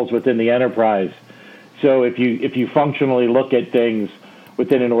these roles within the enterprise. So if you functionally look at things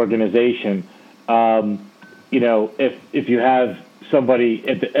within an organization, you know, if you have somebody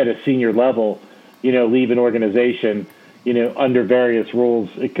at a senior level, you know, leave an organization, you know, under various rules,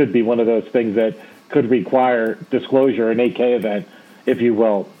 it could be one of those things that could require disclosure, an 8K event, if you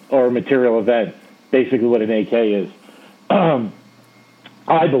will, or a material event, basically what an 8K is.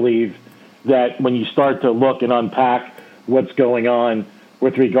 I believe that when you start to look and unpack what's going on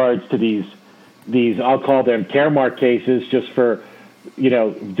with regards to these I'll call them Caremark cases, just for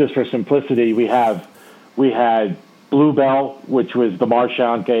simplicity, we had Bluebell, which was the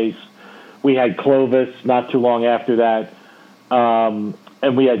Marchand case. We had Clovis not too long after that.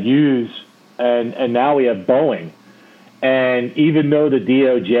 And we had Hughes, and now we have Boeing. And even though the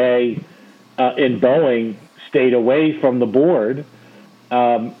DOJ in Boeing stayed away from the board,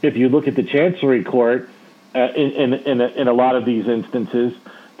 if you look at the Chancery Court in a lot of these instances,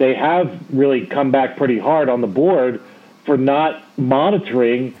 they have really come back pretty hard on the board for not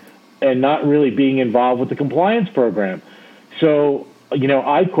monitoring and not really being involved with the compliance program. So, you know,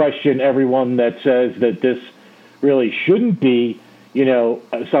 I question everyone that says that this really shouldn't be, you know,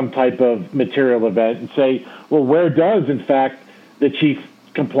 some type of material event, and say, well, where does, in fact, the chief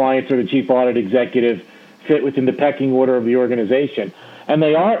compliance or the chief audit executive fit within the pecking order of the organization? And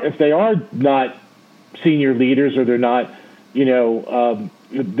if they are not senior leaders, or they're not, you know,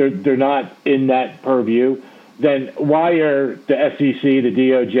 they're not in that purview, then why are the SEC, the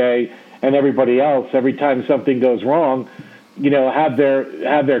DOJ, and everybody else, every time something goes wrong, you know, have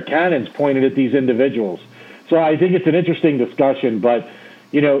their cannons pointed at these individuals? So I think it's an interesting discussion, but,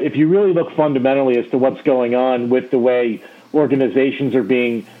 you know, if you really look fundamentally as to what's going on with the way organizations are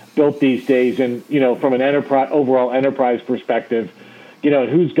being built these days, and, you know, from an overall enterprise perspective, you know,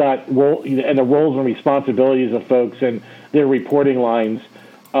 who's got and the roles and responsibilities of folks and their reporting lines,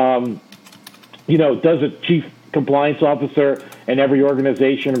 you know, does a chief compliance officer in every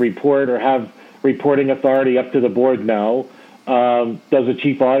organization report or have reporting authority up to the board? No. Does a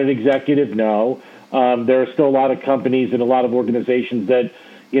chief audit executive? No. There are still a lot of companies and a lot of organizations that,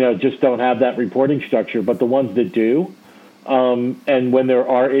 just don't have that reporting structure. But the ones that do, and when there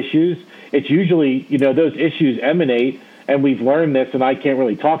are issues, it's usually, those issues emanate, and we've learned this, and I can't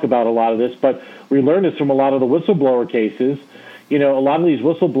really talk about a lot of this, but we learned this from a lot of the whistleblower cases. A lot of these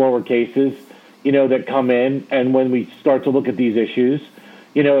whistleblower cases, that come in, and when we start to look at these issues,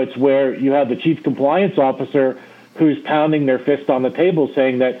 it's where you have the chief compliance officer who's pounding their fist on the table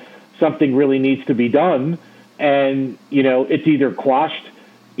saying that something really needs to be done, and, it's either quashed,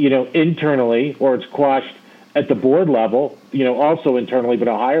 internally, or it's quashed at the board level, also internally, but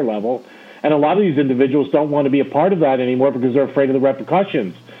a higher level. And a lot of these individuals don't want to be a part of that anymore because they're afraid of the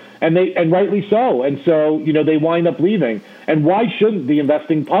repercussions. And rightly so. And so, they wind up leaving. And why shouldn't the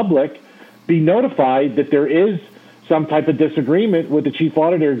investing public be notified that there is some type of disagreement with the chief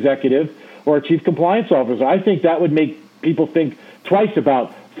auditor executive or a chief compliance officer? I think that would make people think twice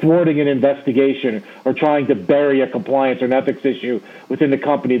about thwarting an investigation or trying to bury a compliance or an ethics issue within the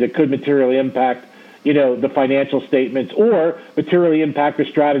company that could materially impact, the financial statements or materially impact the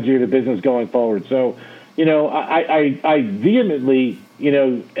strategy of the business going forward. So, I vehemently,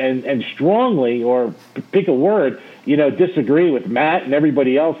 and strongly, or pick a word, disagree with Matt and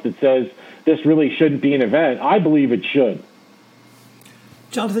everybody else that says this really shouldn't be an event. I believe it should.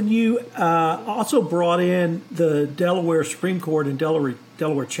 Jonathan, you also brought in the Delaware Supreme Court and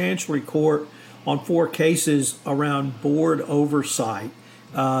Delaware Chancery Court on 4 cases around board oversight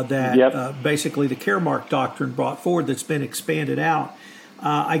that basically the Caremark doctrine brought forward that's been expanded out.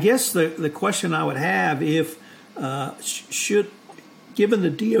 I guess the question I would have, if given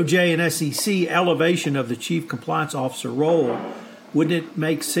the DOJ and SEC elevation of the chief compliance officer role, wouldn't it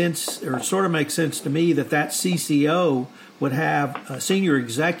make sense, or sort of make sense to me, that CCO would have a senior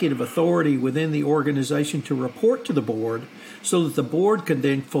executive authority within the organization to report to the board so that the board could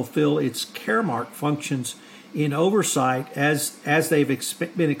then fulfill its Caremark functions in oversight as they've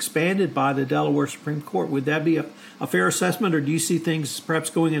been expanded by the Delaware Supreme Court? Would that be a fair assessment, or do you see things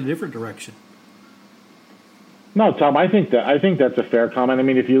perhaps going in a different direction? No, Tom, I think that's a fair comment. I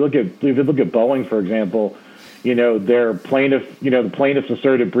mean, if you look at Boeing, for example, their the plaintiffs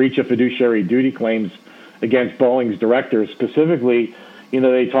asserted breach of fiduciary duty claims against Boeing's directors. Specifically,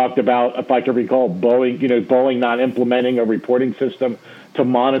 they talked about, if I can recall, Boeing not implementing a reporting system to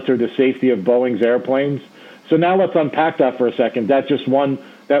monitor the safety of Boeing's airplanes. So now let's unpack that for a second. That's just one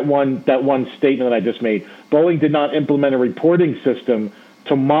statement that I just made. Boeing did not implement a reporting system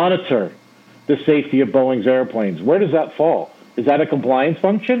to monitor the safety of Boeing's airplanes. Where does that fall? Is that a compliance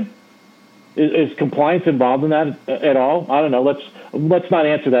function? Is compliance involved in that at all? I don't know. Let's not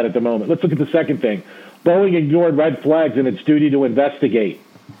answer that at the moment. Let's look at the second thing. Boeing ignored red flags in its duty to investigate.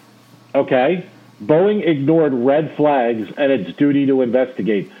 Okay? Boeing ignored red flags and its duty to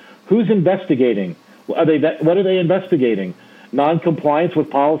investigate. Who's investigating? What are they investigating? Non-compliance with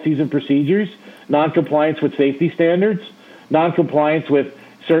policies and procedures? Non-compliance with safety standards? Non-compliance with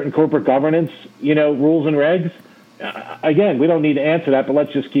certain corporate governance, rules and regs? Again, we don't need to answer that, but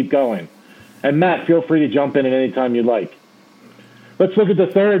let's just keep going. And Matt, feel free to jump in at any time you like. Let's look at the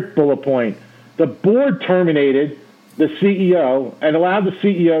third bullet point. The board terminated the CEO and allowed the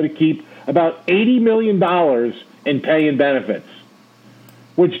CEO to keep about $80 million in pay and benefits,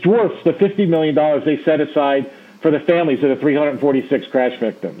 which dwarfs the $50 million they set aside for the families of the 346 crash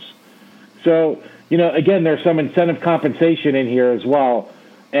victims. So, again, there's some incentive compensation in here as well.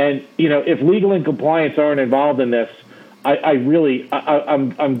 And, if legal and compliance aren't involved in this,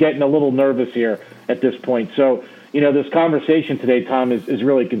 I'm getting a little nervous here at this point. So, this conversation today, Tom, is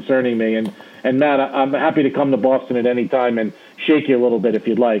really concerning me. And Matt, I'm happy to come to Boston at any time and shake you a little bit if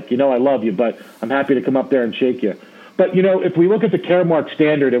you'd like. I love you, but I'm happy to come up there and shake you. But, if we look at the Caremark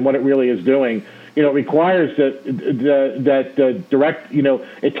standard and what it really is doing, it requires that the direct,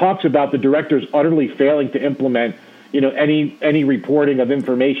 it talks about the directors utterly failing to implement, any reporting of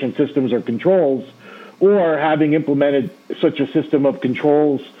information systems or controls, or having implemented such a system of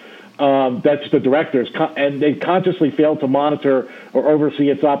controls that's the directors, and they consciously fail to monitor or oversee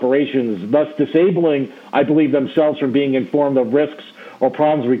its operations, thus disabling, I believe, themselves from being informed of risks or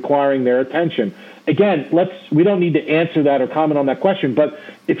problems requiring their attention. Again, we don't need to answer that or comment on that question, but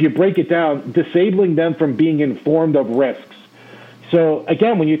if you break it down, disabling them from being informed of risks. So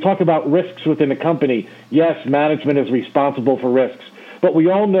again, when you talk about risks within a company, yes, management is responsible for risks, but we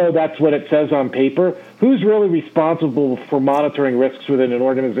all know that's what it says on paper. Who's really responsible for monitoring risks within an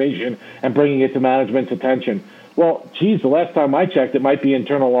organization and bringing it to management's attention? Well, geez, the last time I checked, it might be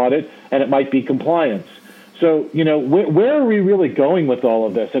internal audit and it might be compliance. So, where are we really going with all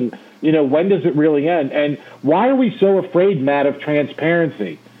of this? And, when does it really end? And why are we so afraid, Matt, of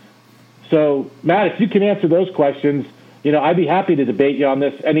transparency? So, Matt, if you can answer those questions, I'd be happy to debate you on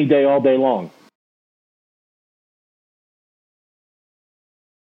this any day, all day long.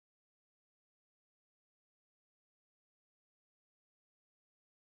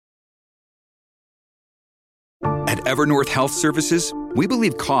 At Evernorth Health Services, we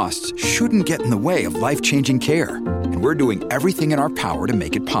believe costs shouldn't get in the way of life-changing care, and we're doing everything in our power to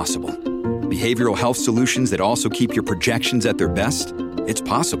make it possible. Behavioral health solutions that also keep your projections at their best? It's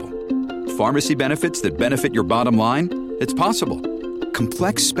possible. Pharmacy benefits that benefit your bottom line? It's possible.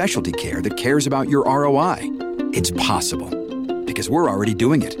 Complex specialty care that cares about your ROI? It's possible. Because we're already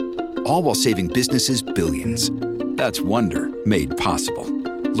doing it. All while saving businesses billions. That's Wonder made possible.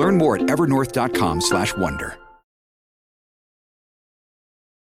 Learn more at evernorth.com/wonder.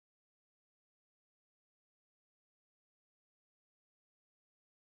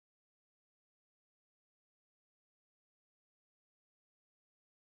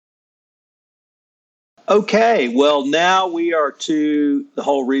 Okay, well, now we are to the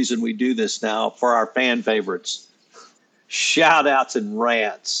whole reason we do this now for our fan favorites, shout outs and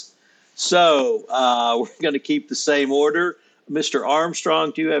rants. So we're going to keep the same order. Mr.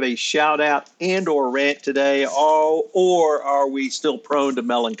 Armstrong, do you have a shout out and or rant today, or are we still prone to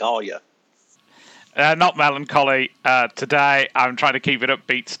melancholia? Not melancholy today. I'm trying to keep it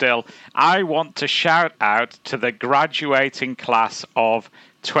upbeat still. I want to shout out to the graduating class of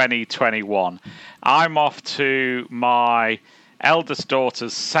 2021. I'm off to my eldest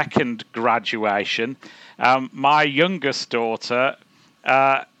daughter's second graduation. My youngest daughter,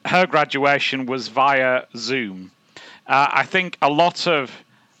 her graduation was via Zoom. I think a lot of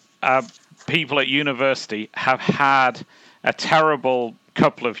people at university have had a terrible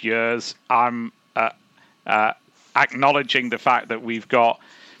couple of years. I'm acknowledging the fact that we've got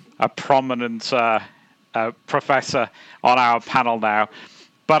a prominent professor on our panel now.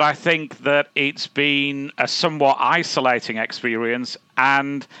 But I think that it's been a somewhat isolating experience,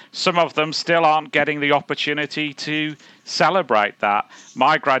 and some of them still aren't getting the opportunity to celebrate that.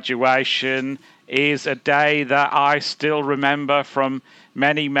 My graduation is a day that I still remember from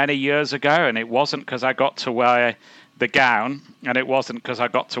many, many years ago, and it wasn't because I got to wear the gown, and it wasn't because I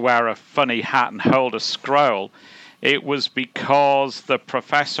got to wear a funny hat and hold a scroll. It was because the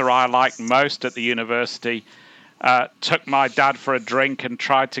professor I liked most at the university took my dad for a drink and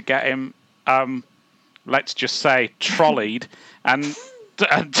tried to get him, let's just say, trolleyed and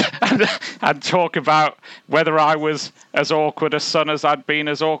talk about whether I was as awkward a son as I'd been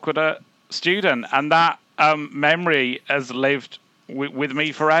as awkward a student. And that memory has lived with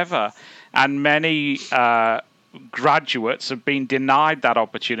me forever. And many graduates have been denied that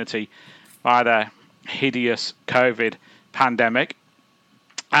opportunity by the hideous COVID pandemic.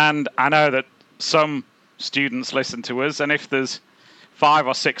 And I know that some students listen to us, and if there's 5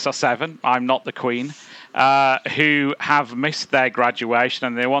 or 6 or 7, I'm not the queen, who have missed their graduation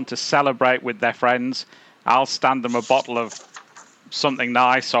and they want to celebrate with their friends, I'll stand them a bottle of something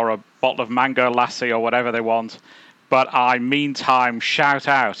nice or a bottle of mango lassi or whatever they want. But I meantime shout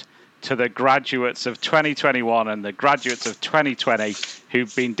out to the graduates of 2021 and the graduates of 2020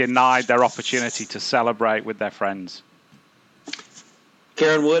 who've been denied their opportunity to celebrate with their friends.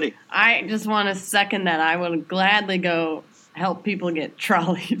 Karen Woody. I just want to second that. I would gladly go help people get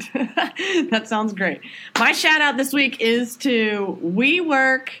trolleyed. That sounds great. My shout out this week is to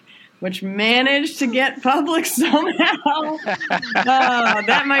WeWork, which managed to get public somehow.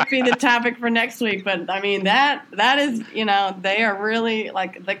 That might be the topic for next week. But I mean, that is, they are really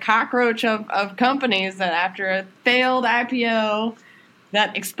like the cockroach of companies that after a failed IPO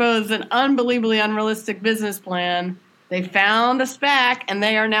that exposed an unbelievably unrealistic business plan, they found a SPAC, and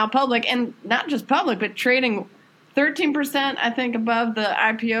they are now public, and not just public, but trading 13%, I think, above the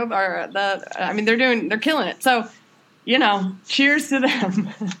IPO. They're killing it. So, cheers to them.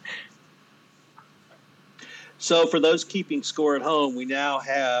 So for those keeping score at home, we now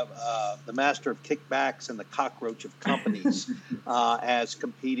have the Master of Kickbacks and the Cockroach of Companies as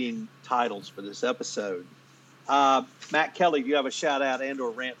competing titles for this episode. Matt Kelly, do you have a shout out and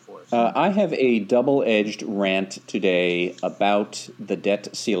or rant for us? I have a double-edged rant today about the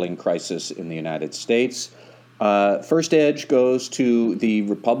debt ceiling crisis in the United States. First edge goes to the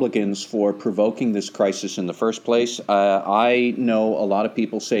Republicans for provoking this crisis in the first place. I know a lot of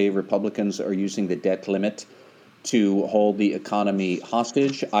people say Republicans are using the debt limit to hold the economy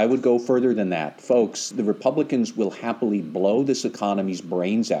hostage. I would go further than that. Folks, the Republicans will happily blow this economy's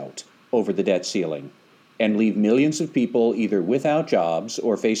brains out over the debt ceiling. and leave millions of people either without jobs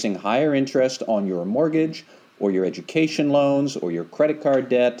or facing higher interest on your mortgage or your education loans or your credit card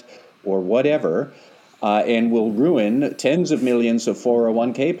debt or whatever, and will ruin tens of millions of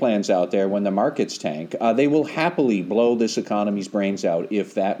 401k plans out there when the markets tank. They will happily blow this economy's brains out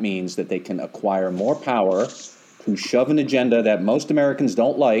if that means that they can acquire more power to shove an agenda that most Americans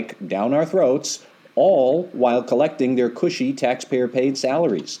don't like down our throats, all while collecting their cushy taxpayer-paid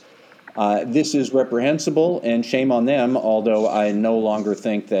salaries. This is reprehensible, and shame on them, although I no longer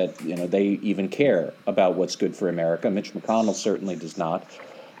think that they even care about what's good for America. Mitch McConnell certainly does not.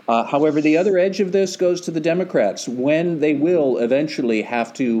 However, the other edge of this goes to the Democrats. When they will eventually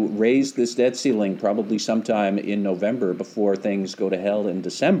have to raise this debt ceiling, probably sometime in November before things go to hell in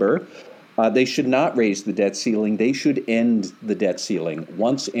December, they should not raise the debt ceiling. They should end the debt ceiling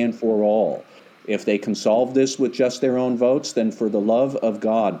once and for all. If they can solve this with just their own votes, then for the love of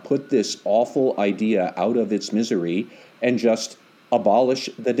God, put this awful idea out of its misery and just abolish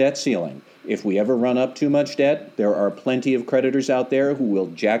the debt ceiling. If we ever run up too much debt, there are plenty of creditors out there who will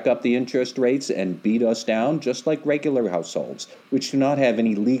jack up the interest rates and beat us down, just like regular households, which do not have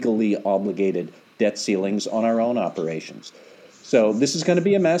any legally obligated debt ceilings on our own operations. So this is going to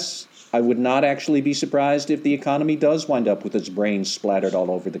be a mess. I would not actually be surprised if the economy does wind up with its brains splattered all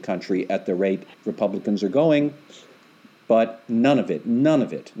over the country at the rate Republicans are going, but none of it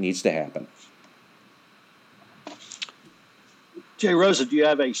needs to happen. Jay Rosa, do you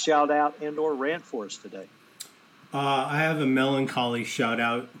have a shout out and or rant for us today? I have a melancholy shout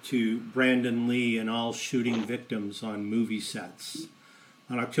out to Brandon Lee and all shooting victims on movie sets.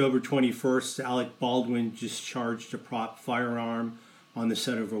 On October 21st, Alec Baldwin discharged a prop firearm on the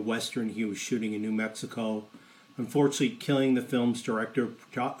set of a Western he was shooting in New Mexico, unfortunately killing the film's director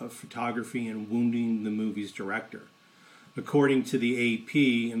of photography and wounding the movie's director. According to the AP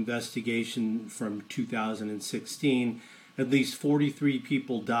investigation from 2016, at least 43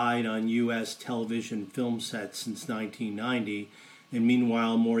 people died on U.S. television film sets since 1990, and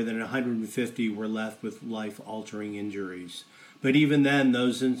meanwhile more than 150 were left with life-altering injuries. But even then,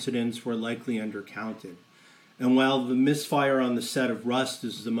 those incidents were likely undercounted. And while the misfire on the set of Rust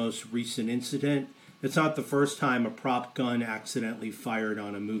is the most recent incident, it's not the first time a prop gun accidentally fired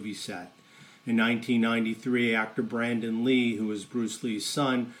on a movie set. In 1993, actor Brandon Lee, who was Bruce Lee's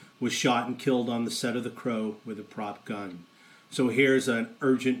son, was shot and killed on the set of The Crow with a prop gun. So here's an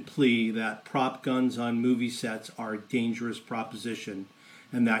urgent plea that prop guns on movie sets are a dangerous proposition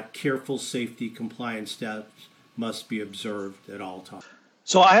and that careful safety compliance steps must be observed at all times.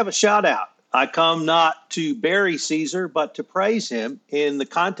 So I have a shout out. I come not to bury Caesar, but to praise him in the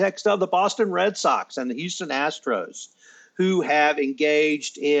context of the Boston Red Sox and the Houston Astros, who have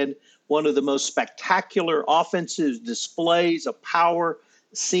engaged in one of the most spectacular offensive displays of power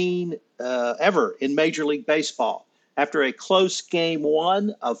seen ever in Major League Baseball. After a close game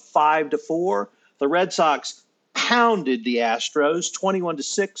one of 5-4, the Red Sox pounded the Astros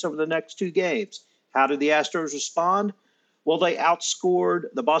 21-6 over the next two games. How did the Astros respond? Well, they outscored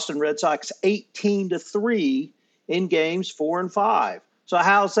the Boston Red Sox 18-3 in games 4 and 5. So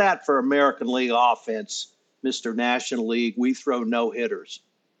how's that for American League offense, Mr. National League? We throw no hitters.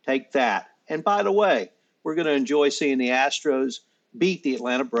 Take that. And by the way, we're going to enjoy seeing the Astros beat the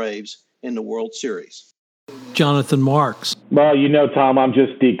Atlanta Braves in the World Series. Jonathan Marks. Well, Tom, I'm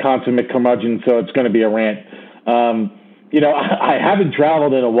just the consummate curmudgeon, so it's going to be a rant. I haven't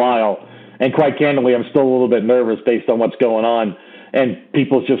traveled in a while. And quite candidly, I'm still a little bit nervous based on what's going on and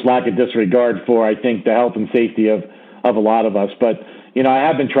people's just lack of disregard for, I think, the health and safety of a lot of us. But, I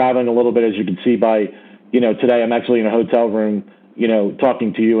have been traveling a little bit, as you can see by, today I'm actually in a hotel room,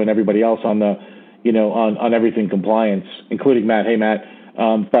 talking to you and everybody else on the, on everything compliance, including Matt. Hey, Matt.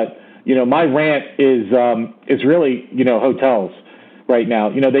 But my rant is really, hotels right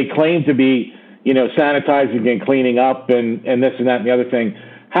now. They claim to be, sanitizing and cleaning up and this and that and the other thing.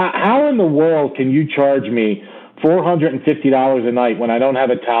 How in the world can you charge me $450 a night when I don't have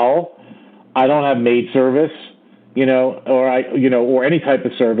a towel, I don't have maid service, or any type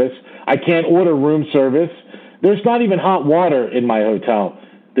of service? I can't order room service. There's not even hot water in my hotel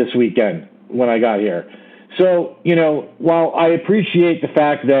this weekend when I got here. So, while I appreciate the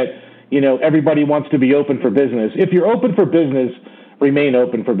fact that, everybody wants to be open for business, if you're open for business, remain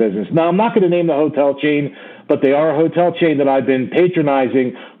open for business. Now, I'm not going to name the hotel chain, but they are a hotel chain that I've been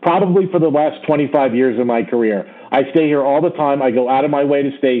patronizing probably for the last 25 years of my career. I stay here all the time. I go out of my way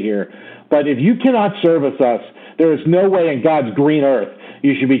to stay here. But if you cannot service us, there is no way in God's green earth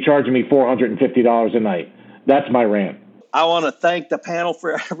you should be charging me $450 a night. That's my rant. I want to thank the panel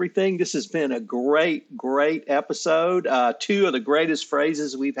for everything. This has been a great episode. 2 of the greatest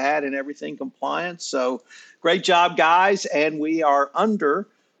phrases we've had in everything compliance. So great job, guys. And we are under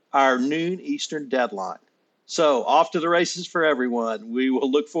our noon Eastern deadline. So off to the races for everyone. We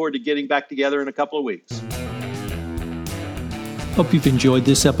will look forward to getting back together in a couple of weeks. Hope you've enjoyed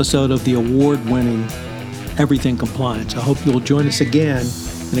this episode of the award-winning Everything Compliance. I hope you'll join us again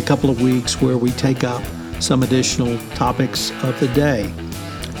in a couple of weeks where we take up some additional topics of the day.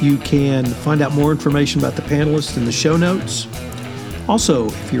 You can find out more information about the panelists in the show notes. Also,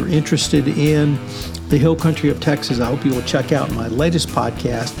 if you're interested in the Hill Country of Texas, I hope you will check out my latest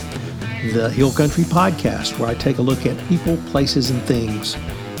podcast, the Hill Country Podcast, where I take a look at people, places, and things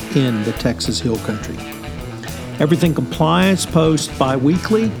in the Texas Hill Country. Everything Compliance posts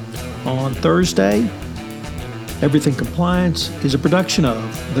bi-weekly on Thursday. Everything Compliance is a production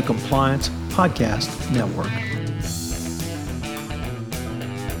of the Compliance Podcast Network.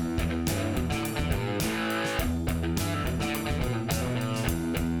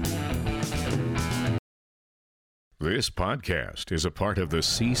 This podcast is a part of the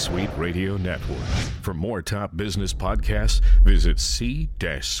C-Suite Radio Network. For more top business podcasts, visit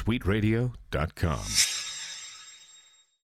c-suiteradio.com.